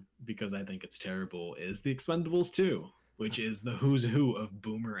over because I think it's terrible is The Expendables 2, which is the who's who of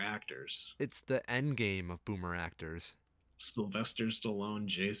boomer actors. It's the end game of boomer actors. Sylvester Stallone,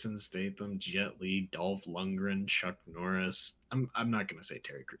 Jason Statham, Jet Li, Dolph Lundgren, Chuck Norris. I'm not gonna say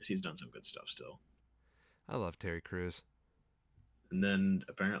Terry Crews. He's done some good stuff still. I love Terry Crews. And then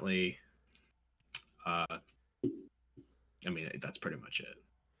apparently, I mean that's pretty much it.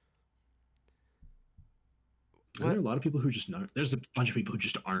 There are a lot of people who just not. There's a bunch of people who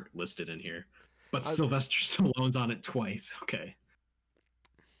just aren't listed in here, but Sylvester Stallone's on it twice. Okay.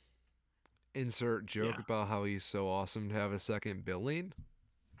 Insert joke about how he's so awesome to have a second billing.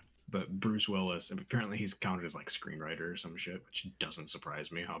 But Bruce Willis, apparently he's counted as like screenwriter or some shit, which doesn't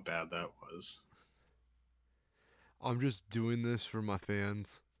surprise me how bad that was. I'm just doing this for my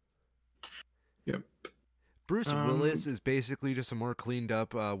fans. Yep. Bruce Willis is basically just a more cleaned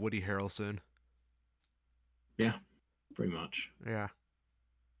up Woody Harrelson. Yeah, pretty much. Yeah.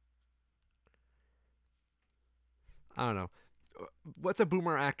 I don't know. What's a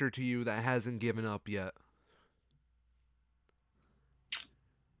boomer actor to you that hasn't given up yet?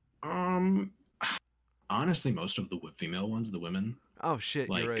 Honestly, most of the female ones, the women, Oh shit,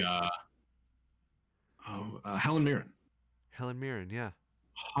 like you're right. Helen Mirren, Helen Mirren, yeah.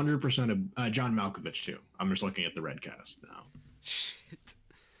 100% of John Malkovich too. I'm just looking at the red cast now. Shit.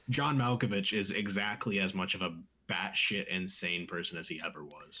 John Malkovich is exactly as much of a batshit insane person as he ever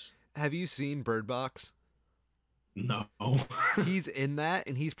was. Have you seen Bird Box? No. He's in that,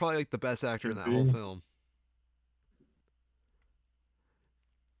 and he's probably like the best actor in that whole film.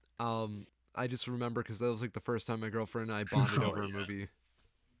 I just remember because that was like the first time my girlfriend and I bonded Oh, over a yeah. movie.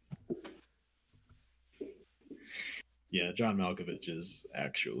 Yeah, John Malkovich is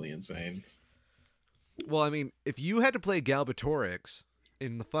actually insane. Well, I mean, if you had to play Galbatorix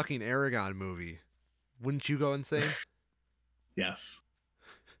in the fucking Aragon movie, wouldn't you go insane? Yes,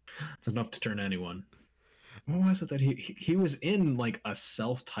 it's enough to turn anyone. What was it that he was in like a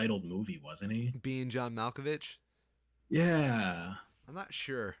self-titled movie, wasn't he? Being John Malkovich? Yeah, I'm not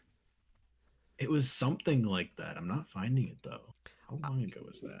sure. it was something like that. I'm not finding it though. How I, long ago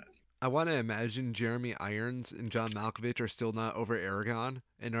was that? I want to imagine Jeremy Irons and John Malkovich are still not over Aragon,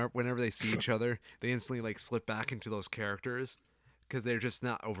 and whenever they see each other, they instantly like slip back into those characters because they're just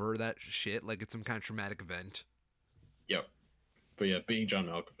not over that shit. Like it's some kind of traumatic event. Yep. But yeah, being John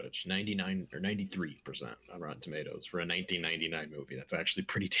Malkovich, 99 or 93% on Rotten Tomatoes for a 1999 movie. That's actually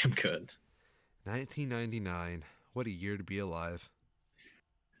pretty damn good. 1999. What a year to be alive.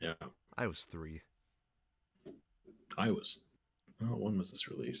 Yeah, I was 3. I was. Oh, when was this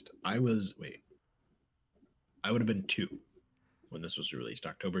released? I was. Wait. I would have been 2 when this was released.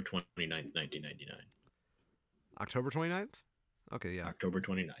 October 29th, 1999. October 29th? Okay, yeah. October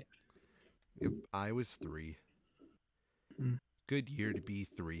 29th. Yep, I was 3. Hmm. Good year to be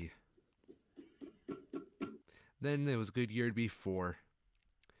 3. Then it was a good year to be 4.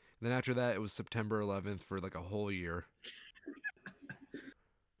 Then after that, it was September 11th for like a whole year.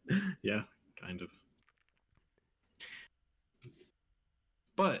 Yeah, kind of.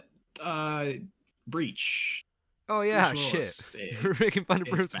 But Breach. Oh yeah, Bruce shit. Willis, We're making fun of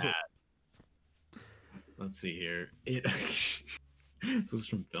it's Bruce bad. Willis. Let's see here. It this is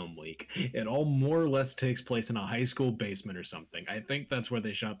from Film Leak. It all more or less takes place in a high school basement or something. I think that's where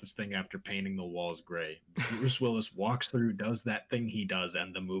they shot this thing after painting the walls gray. Bruce Willis walks through, does that thing he does,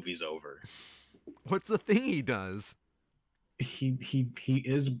 and the movie's over. What's the thing he does? He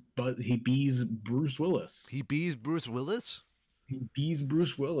bees Bruce Willis. He bees Bruce Willis? He bees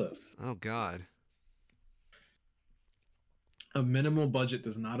Bruce Willis. Oh god. A minimal budget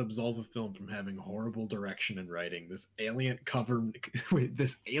does not absolve a film from having horrible direction and writing. This Alien Covenant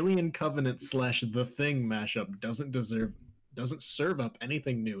slash The Thing mashup doesn't serve up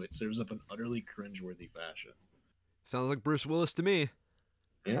anything new. It serves up an utterly cringeworthy fashion. Sounds like Bruce Willis to me.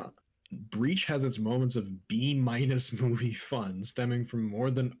 Yeah. Breach has its moments of B- movie fun, stemming from more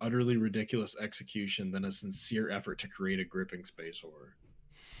than utterly ridiculous execution than a sincere effort to create a gripping space horror.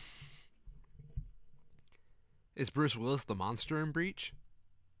 Is Bruce Willis the monster in Breach?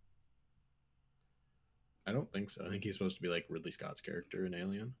 I don't think so. I think he's supposed to be like Ridley Scott's character in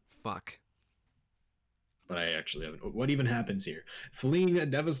Alien. Fuck. But I actually haven't. What even happens here? Fleeing a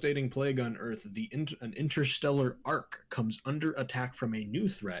devastating plague on Earth, an interstellar ark comes under attack from a new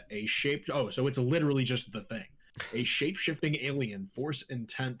threat. So it's literally just the thing. A shape-shifting alien force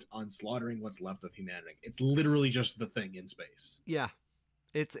intent on slaughtering what's left of humanity. It's literally just the thing in space. Yeah.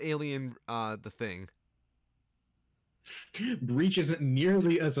 It's Alien, the Thing. Breach isn't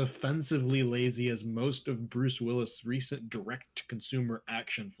nearly as offensively lazy as most of Bruce Willis' recent direct-to-consumer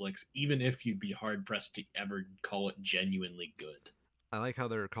action flicks, even if you'd be hard-pressed to ever call it genuinely good. I like how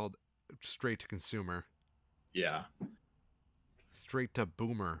they're called straight to consumer. Yeah. Straight to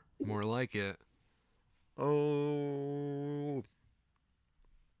boomer. More like it. Oh.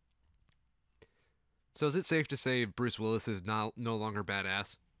 So is it safe to say Bruce Willis is no longer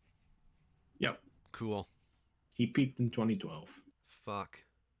badass? Yep. Cool. He peaked in 2012. Fuck.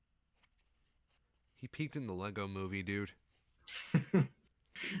 He peaked in the Lego movie, dude.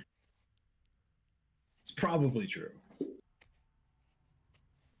 It's probably true.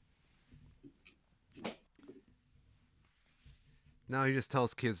 Now he just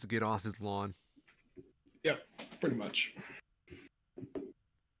tells kids to get off his lawn. Yep, pretty much.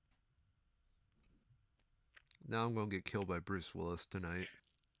 Now I'm gonna get killed by Bruce Willis tonight.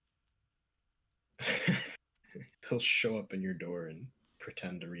 He'll show up in your door and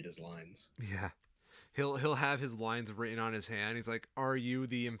pretend to read his lines. Yeah. He'll have his lines written on his hand. He's like, "Are you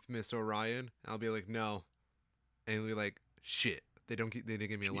the infamous Orion?" I'll be like, "No." And he'll be like, "Shit. They didn't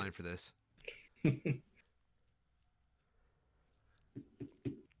give me a line for this."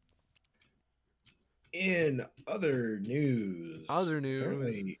 In other news.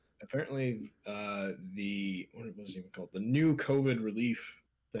 Apparently, the what was it even called? The new COVID relief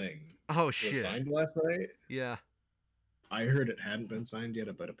thing. Oh Was shit. signed last night. Yeah. I heard it hadn't been signed yet,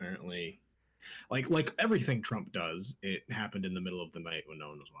 but apparently, like everything Trump does, it happened in the middle of the night when no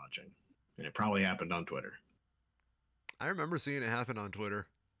one was watching, and it probably happened on Twitter. I remember seeing it happen on Twitter.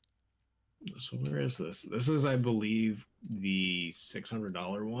 So where is this? This is, I believe, the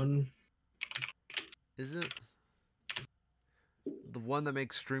 $600 one. Is it? The one that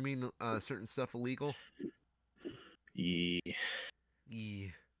makes streaming certain stuff illegal. Yeah. Yeah.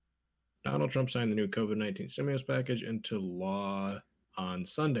 Donald Trump signed the new COVID-19 stimulus package into law on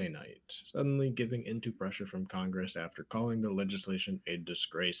Sunday night, suddenly giving into pressure from Congress after calling the legislation a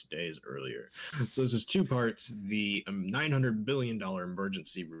disgrace days earlier. So this is two parts: the $900 billion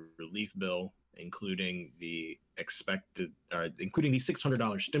emergency relief bill, including the including the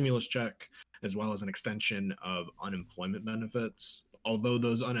 $600 stimulus check, as well as an extension of unemployment benefits. Although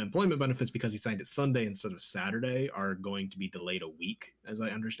those unemployment benefits, because he signed it Sunday instead of Saturday, are going to be delayed a week, as I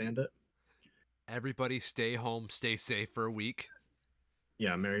understand it. Everybody stay home, stay safe for a week.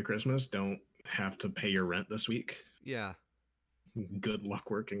 Yeah, Merry Christmas. Don't have to pay your rent this week. Yeah. Good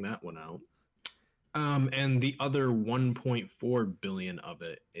luck working that one out. And the other 1.4 billion of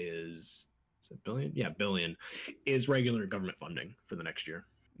it is it billion? Yeah, billion is regular government funding for the next year.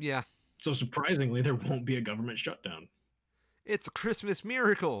 Yeah. So surprisingly, there won't be a government shutdown. It's a Christmas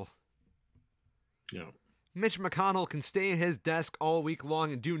miracle. You know, Mitch McConnell can stay at his desk all week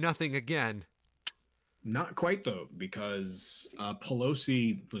long and do nothing again. not quite though, because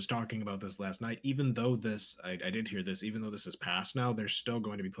Pelosi was talking about this last night. Even though this, I did hear this, even though this is passed now, they're still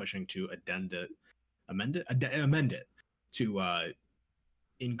going to be pushing to amend it to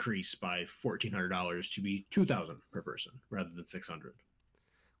increase by $1,400 to be $2,000 per person rather than $600.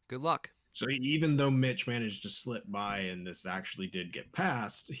 Good luck. So even though Mitch managed to slip by and this actually did get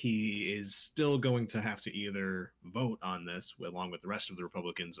passed, he is still going to have to either vote on this along with the rest of the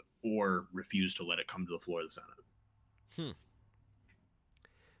Republicans or refuse to let it come to the floor of the Senate.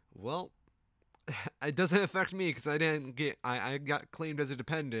 Well, it doesn't affect me because I got claimed as a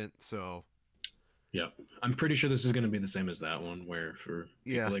dependent, so. Yeah, I'm pretty sure this is going to be the same as that one, where for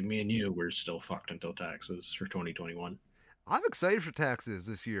Yeah. people like me and you, we're still fucked until taxes for 2021. I'm excited for taxes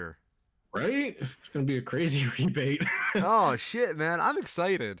this year. Right? It's going to be a crazy rebate. Oh, shit, man. I'm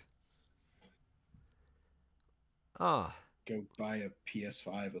excited. Oh, Go buy a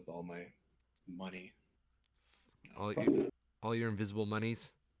PS5 with all my money. all your invisible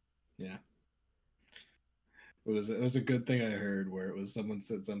monies. Yeah. It was a good thing I heard where it was someone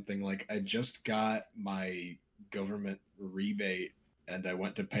said something like, I just got my government rebate and I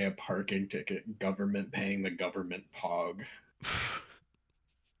went to pay a parking ticket, government paying the government pog.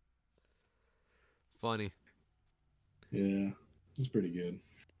 Funny. Yeah, it's pretty good.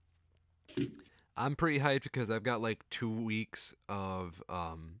 I'm pretty hyped because I've got like 2 weeks of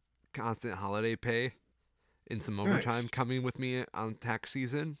constant holiday pay and some overtime Nice. coming with me on tax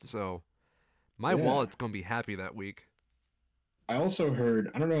season. So my Yeah. wallet's going to be happy that week. I also heard,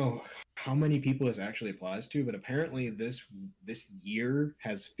 I don't know how many people this actually applies to, but apparently this year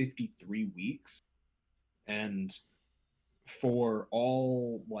has 53 weeks. And for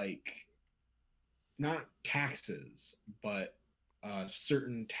all like not taxes, but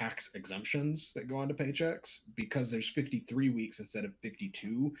certain tax exemptions that go onto paychecks, because there's 53 weeks instead of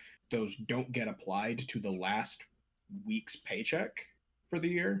 52, those don't get applied to the last week's paycheck for the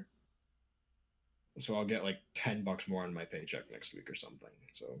year. So I'll get like $10 more on my paycheck next week or something.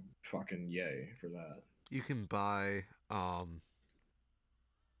 So fucking yay for that. You can buy I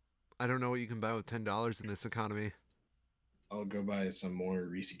don't know what you can buy with $10 in this economy. I'll go buy some more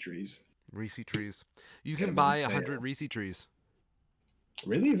Reese trees. Reese trees. You Get can 'em on buy sale. 100 Reese trees.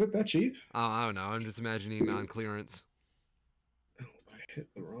 Really? Is it that cheap? I don't know. I'm just imagining on clearance. Oh, I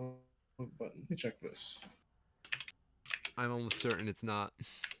hit the wrong button. Let me check this. I'm almost certain it's not.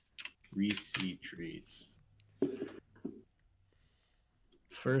 Reese trees.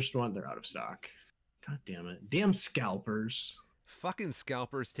 First one, they're out of stock. God damn it. Damn scalpers. Fucking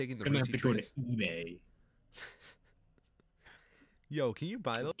scalpers taking the I'm gonna Reese have to go to trees. eBay. Yo, can you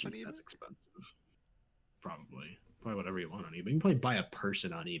buy those on Jeez, eBay? that's expensive. Probably whatever you want on eBay. You can probably buy a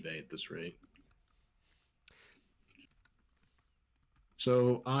person on eBay at this rate.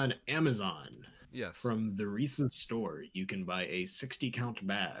 So on Amazon, Yes. from the Reese's store, you can buy a 60-count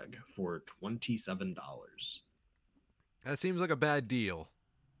bag for $27. That seems like a bad deal.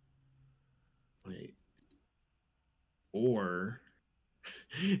 Wait. Or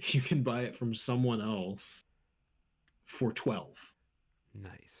you can buy it from someone else for 12.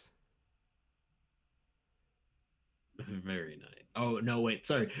 Nice. Very nice. Oh, no, wait.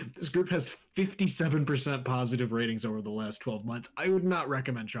 Sorry. This group has 57% positive ratings over the last 12 months. I would not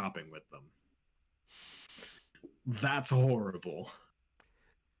recommend shopping with them. That's horrible.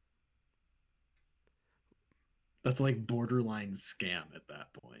 That's like borderline scam at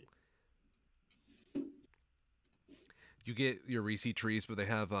that point. You get your Reese trees, but they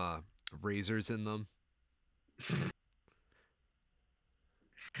have razors in them.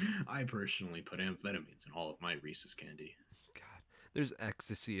 I personally put amphetamines in all of my Reese's candy. God. There's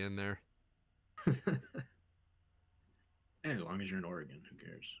ecstasy in there. And as long as you're in Oregon, who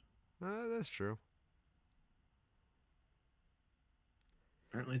cares? That's true.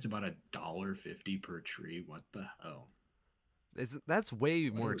 Apparently, it's about $1.50 per tree. What the hell? That's way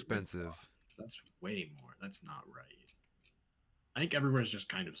What more a ripoff. expensive. That's way more. That's not right. I think everywhere's just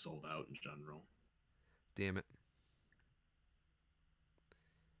kind of sold out in general. Damn it.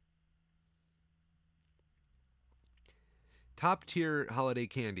 Top tier holiday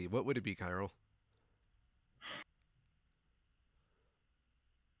candy. What would it be, Cairo?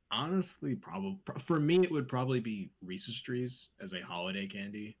 Honestly, probably for me, it would probably be Reese's Trees as a holiday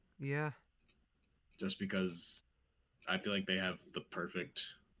candy, Yeah. just because I feel like they have the perfect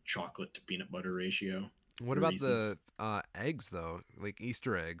chocolate to peanut butter ratio What for about Reese's. the eggs though? Like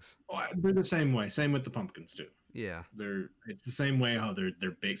Easter eggs? Oh, they're the same way. Same with the pumpkins too. Yeah. It's the same way how they're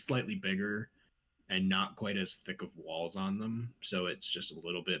big, slightly bigger, and not quite as thick of walls on them. So it's just a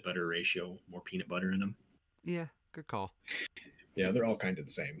little bit better ratio, more peanut butter in them. Yeah. Good call. Yeah, they're all kind of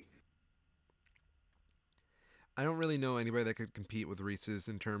the same. I don't really know anybody that could compete with Reese's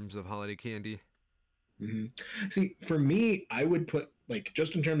in terms of holiday candy. Hmm. See, for me, I would put like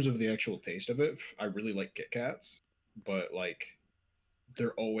just in terms of the actual taste of it, I really like Kit Kats, but like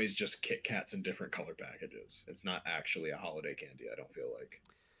they're always just Kit Kats in different color packages. It's not actually a holiday candy, I don't feel like.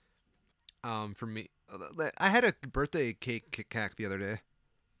 For me, I had a birthday cake Kit Kat the other day.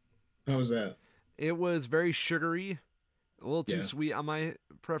 How was that? It was very sugary, a little too Yeah. sweet on my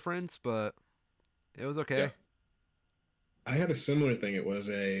preference, but it was Yeah. okay. I had a similar thing. It was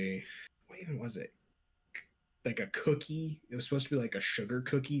a what even was it? Like a cookie. It was supposed to be like a sugar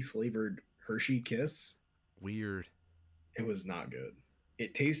cookie flavored Hershey Kiss. Weird. It was not good.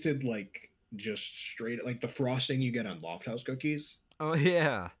 It tasted like just straight like the frosting you get on Loft House cookies. Oh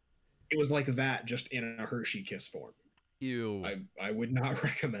yeah. It was like that, just in a Hershey Kiss form. Ew. I would not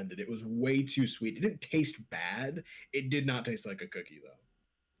recommend it. It was way too sweet. It didn't taste bad. It did not taste like a cookie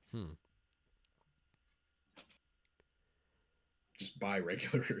though. Hmm. Just buy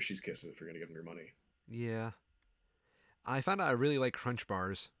regular Hershey's Kisses if you're gonna give them your money. Yeah. I found out I really like Crunch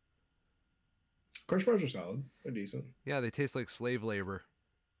Bars. Crunch bars are solid. They're decent. Yeah, they taste like slave labor.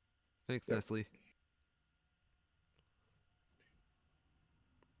 Thanks, Yep. Nestle.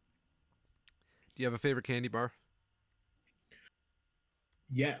 Do you have a favorite candy bar?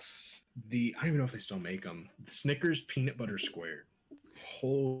 Yes. I don't even know if they still make them. Snickers peanut butter squared.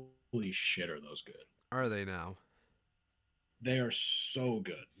 Holy shit, are those good? Are they now? They are so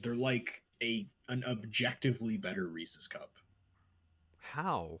good. They're like an objectively better Reese's cup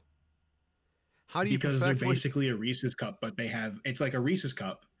How? How do you because they're perfect? basically a Reese's cup, but it's like a Reese's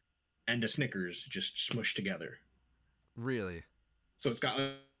cup and a Snickers just smushed together. Really? So it's got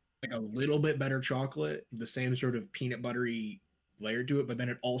like a little bit better chocolate, the same sort of peanut buttery layer to it, but then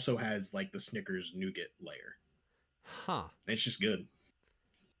it also has like the Snickers nougat layer. Huh. It's just good.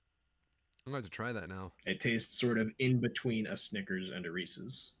 I'm going to have to try that now. It tastes sort of in between a Snickers and a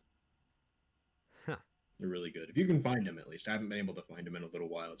Reese's. Huh. They're really good. If you can find them, at least. I haven't been able to find them in a little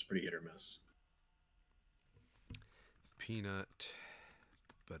while. It's pretty hit or miss. Peanut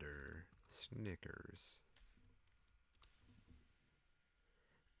butter Snickers.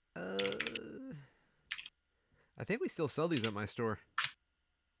 I think we still sell these at my store.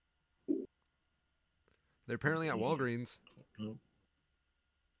 They're apparently at Walgreens. Oh.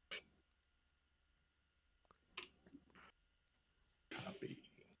 Copy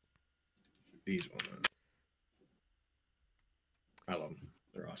these ones. I love them.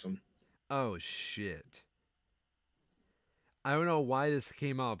 They're awesome. Oh shit. I don't know why this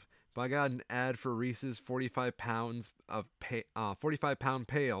came up, but I got an ad for Reese's 45 pounds of 45-pound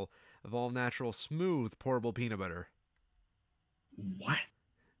pail of all natural smooth pourable peanut butter. What?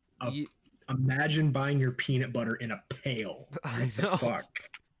 Ye- Imagine buying your peanut butter in a pail. I What the know. fuck?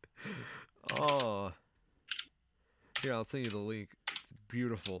 Oh. Here, I'll send you the link. It's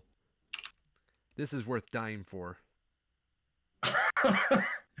beautiful. This is worth dying for.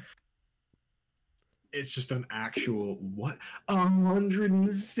 It's just an actual what?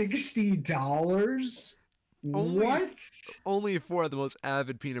 $160? Only- What? Only for the most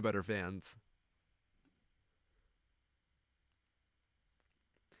avid peanut butter fans.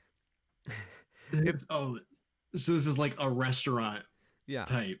 Oh, so this is like a restaurant Yeah.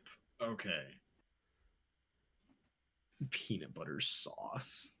 type. Okay. Peanut butter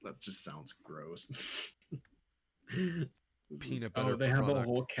sauce. That just sounds gross. Peanut butter Oh, they have a product.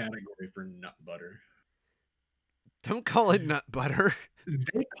 whole category for nut butter. Don't call it nut butter.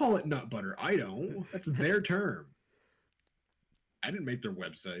 They call it nut butter. I don't. That's their term. I didn't make their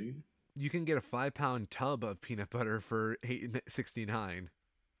website. You can get a 5 pound tub of peanut butter for $8.69.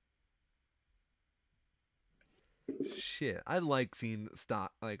 Shit, I like seeing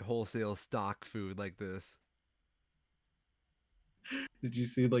stock like wholesale stock food like this. Did you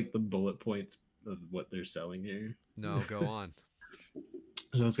see like the bullet points of what they're selling here? No, go on.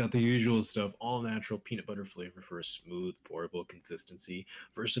 So it's got the usual stuff: all natural peanut butter flavor for a smooth, pourable consistency,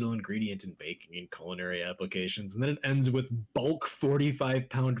 versatile ingredient in baking and culinary applications. And then it ends with bulk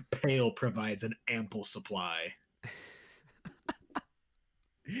 45-pound pail provides an ample supply.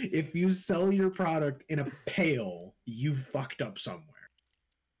 If you sell your product in a pail, you fucked up somewhere.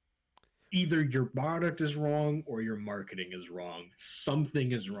 Either your product is wrong or your marketing is wrong.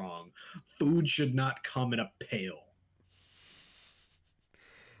 Something is wrong. Food should not come in a pail.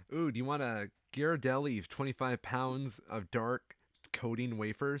 Ooh, do you want a Ghirardelli 25 pounds of dark coating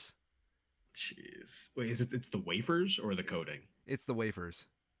wafers? Jeez. Wait, is it? It's the wafers or the coating? It's the wafers.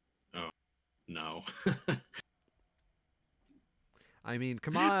 Oh no. I mean,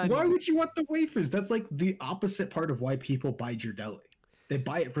 come on. Why would you want the wafers? That's like the opposite part of why people buy Ghirardelli. They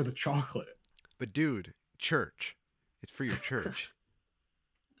buy it for the chocolate. But dude, church. It's for your church.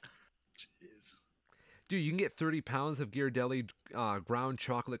 Jeez. Dude, you can get 30 pounds of Ghirardelli ground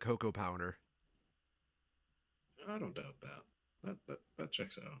chocolate cocoa powder. I don't doubt that. That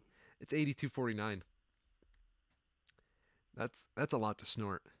checks out. It's $82.49. That's a lot to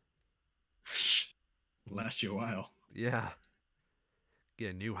snort. Last you a while. Yeah.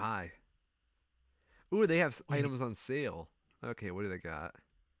 Get a new high. Ooh, they have items on sale. Okay, what do they got?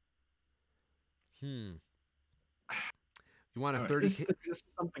 You want a All right, 30? this is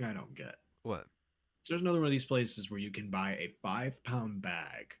something I don't get. What? So there's another one of these places where you can buy a 5-pound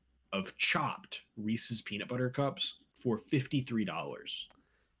bag of chopped Reese's peanut butter cups for $53.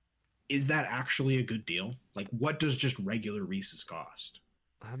 Is that actually a good deal? Like, what does just regular Reese's cost?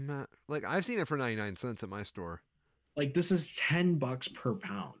 I'm not like I've seen it for 99 cents at my store. Like, this is $10 per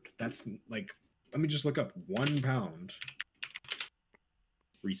pound. That's like, let me just look up 1 pound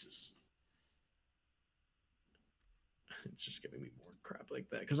Reese's. It's just giving me more crap like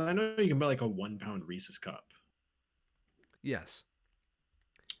that because I know you can buy like a 1 pound Reese's cup. Yes.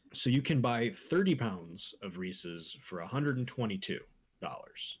 So you can buy 30 pounds of Reese's for $122.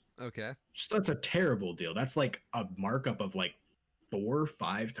 Okay. Just, that's a terrible deal. That's like a markup of like 4 or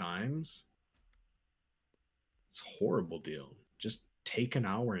 5 times. It's a horrible deal. Just take an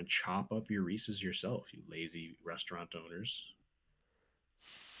hour and chop up your Reese's yourself, you lazy restaurant owners.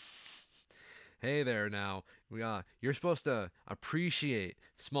 Hey there now. You're supposed to appreciate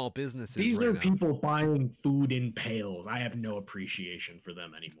small businesses. These right are now. people buying food in pails. I have no appreciation for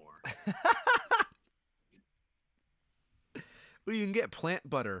them anymore. Ooh, you can get plant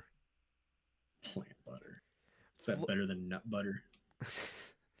butter. Plant butter. Is that better than nut butter?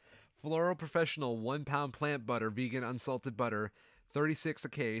 Floral Professional 1 pound plant butter, vegan unsalted butter, 36 a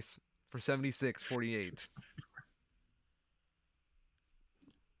case for $76.48.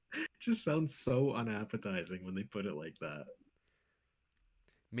 Just sounds so unappetizing when they put it like that.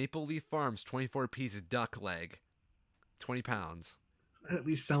 Maple Leaf Farms 24-piece duck leg, 20 pounds. That at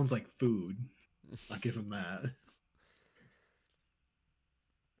least sounds like food. I'll give them that.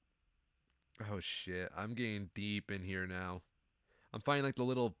 Oh shit, I'm getting deep in here now. I'm finding like the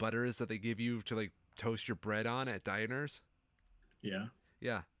little butters that they give you to like toast your bread on at diners. Yeah.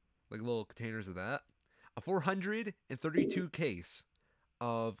 Yeah, like little containers of that. A 432 case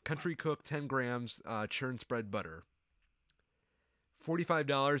of Country Cook 10 grams churn spread butter.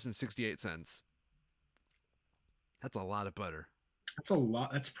 $45.68. That's a lot of butter. That's a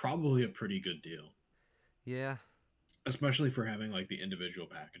lot. That's probably a pretty good deal. Yeah. Especially for having like the individual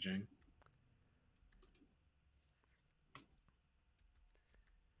packaging.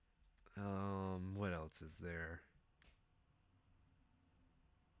 What else is there?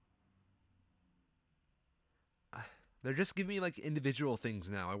 They're just giving me like individual things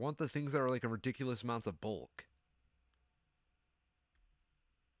now. I want the things that are like a ridiculous amounts of bulk.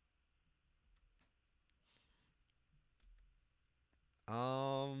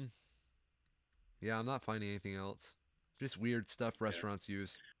 Yeah, I'm not finding anything else. Just weird stuff restaurants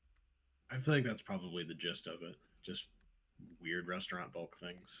use. I feel like that's probably the gist of it. Just weird restaurant bulk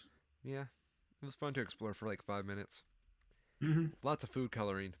things. Yeah, it was fun to explore for like 5 minutes. Mm-hmm. Lots of food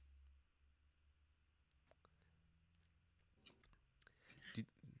coloring.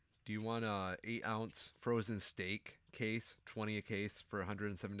 Do you want a 8-ounce frozen steak case, 20 a case for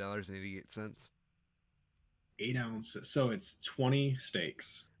 $107.88? 8 ounces. So it's 20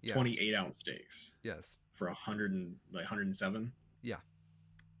 steaks. Yes. 28-ounce steaks. Yes. For 107. Yeah.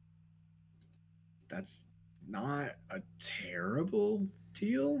 That's not a terrible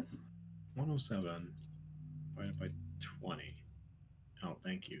deal. 107 divided by 20. Oh,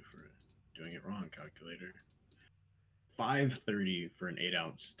 thank you for doing it wrong, calculator. 530 for an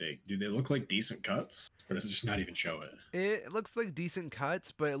 8-ounce steak. Do they look like decent cuts? Or does it just not even show it? It looks like decent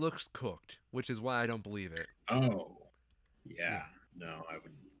cuts, but it looks cooked, which is why I don't believe it. Oh, Yeah. yeah. No, I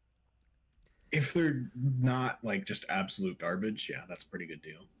wouldn't. If they're not like just absolute garbage, yeah, that's a pretty good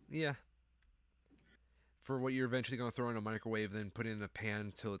deal. Yeah. For what you're eventually going to throw in a microwave, then put it in a pan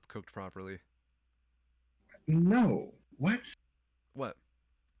until it's cooked properly. No. What? What?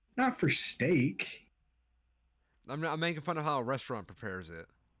 Not for steak. I'm making fun of how a restaurant prepares it.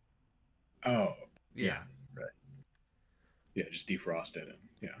 Oh, Yeah. yeah, right. Yeah, just defrost it and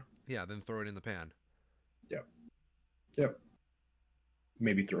yeah. Yeah, then throw it in the pan. Yep. Yep.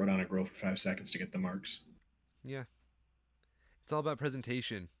 Maybe throw it on a grill for 5 seconds to get the marks. Yeah. It's all about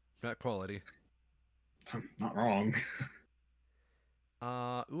presentation, not quality. I'm not wrong.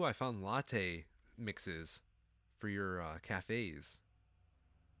 Ooh, I found latte mixes for your cafes.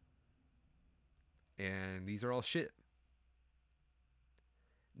 And these are all shit.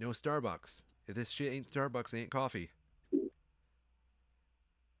 No Starbucks. If this shit ain't Starbucks, it ain't coffee.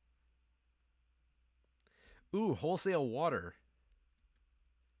 Ooh, wholesale water.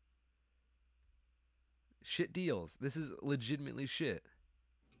 Shit deals. This is legitimately shit.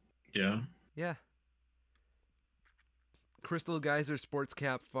 Yeah. Yeah. Crystal Geyser Sports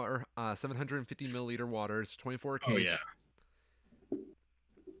Cap for 750 milliliter waters, 24 case. Oh yeah.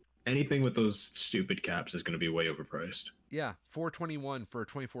 Anything with those stupid caps is going to be way overpriced. Yeah, 421 for a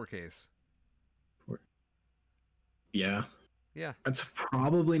 24 case. Yeah. Yeah. That's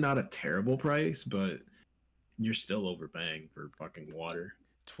probably not a terrible price, but you're still overpaying for fucking water.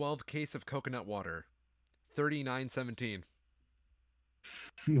 12 case of coconut water, 39.17.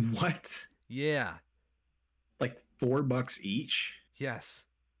 What? Yeah. Like $4 each? Yes.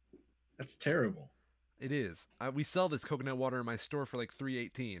 That's terrible. It is. We sell this coconut water in my store for like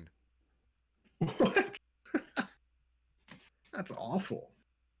 318. What? That's awful.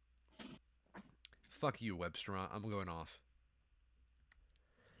 Fuck you, Webster. I'm going off.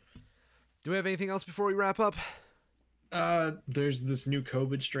 Do we have anything else before we wrap up? There's this new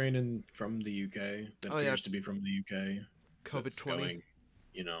COVID strain from the UK that Oh, yeah. appears to be from the UK. COVID 20. Going,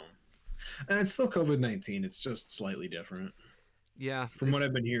 you know, and it's still COVID-19. It's just slightly different. Yeah. From what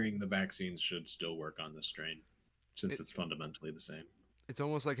I've been hearing, the vaccines should still work on this strain, since it's fundamentally the same. It's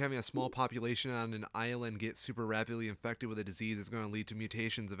almost like having a small population on an island get super rapidly infected with a disease is going to lead to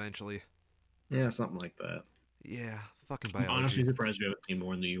mutations eventually. Yeah, something like that. Yeah, fucking I'm biology. honestly surprised we haven't seen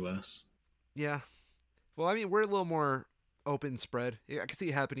more in the U.S. Yeah. Well, I mean, we're a little more open spread. I can see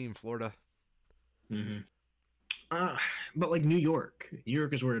it happening in Florida. Mm-hmm. But like New York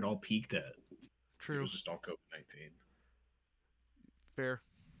is where it all peaked at. True. It was just all COVID-19. Fair.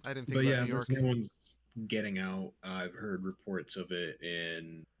 I didn't think But about yeah, New York. this new one's getting out. I've heard reports of it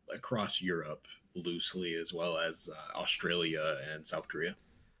across Europe loosely, as well as Australia and South Korea.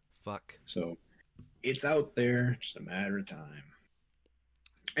 Fuck. So it's out there, just a matter of time.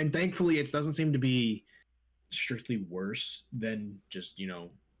 And thankfully, it doesn't seem to be strictly worse than just,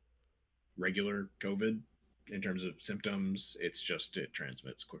 regular COVID in terms of symptoms. It's just it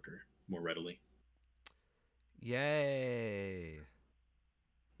transmits quicker, more readily. Yay.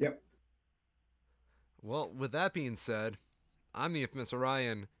 Yep. Well, with that being said, I'm the infamous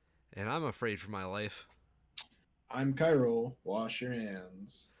Orion, and I'm afraid for my life. I'm Cairo. Wash your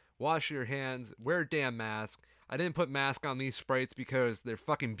hands. Wash your hands. Wear a damn mask. I didn't put mask on these sprites because they're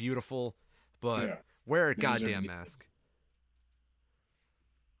fucking beautiful, but wear a goddamn mask.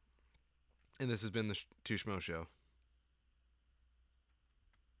 And this has been the Two Schmo Show.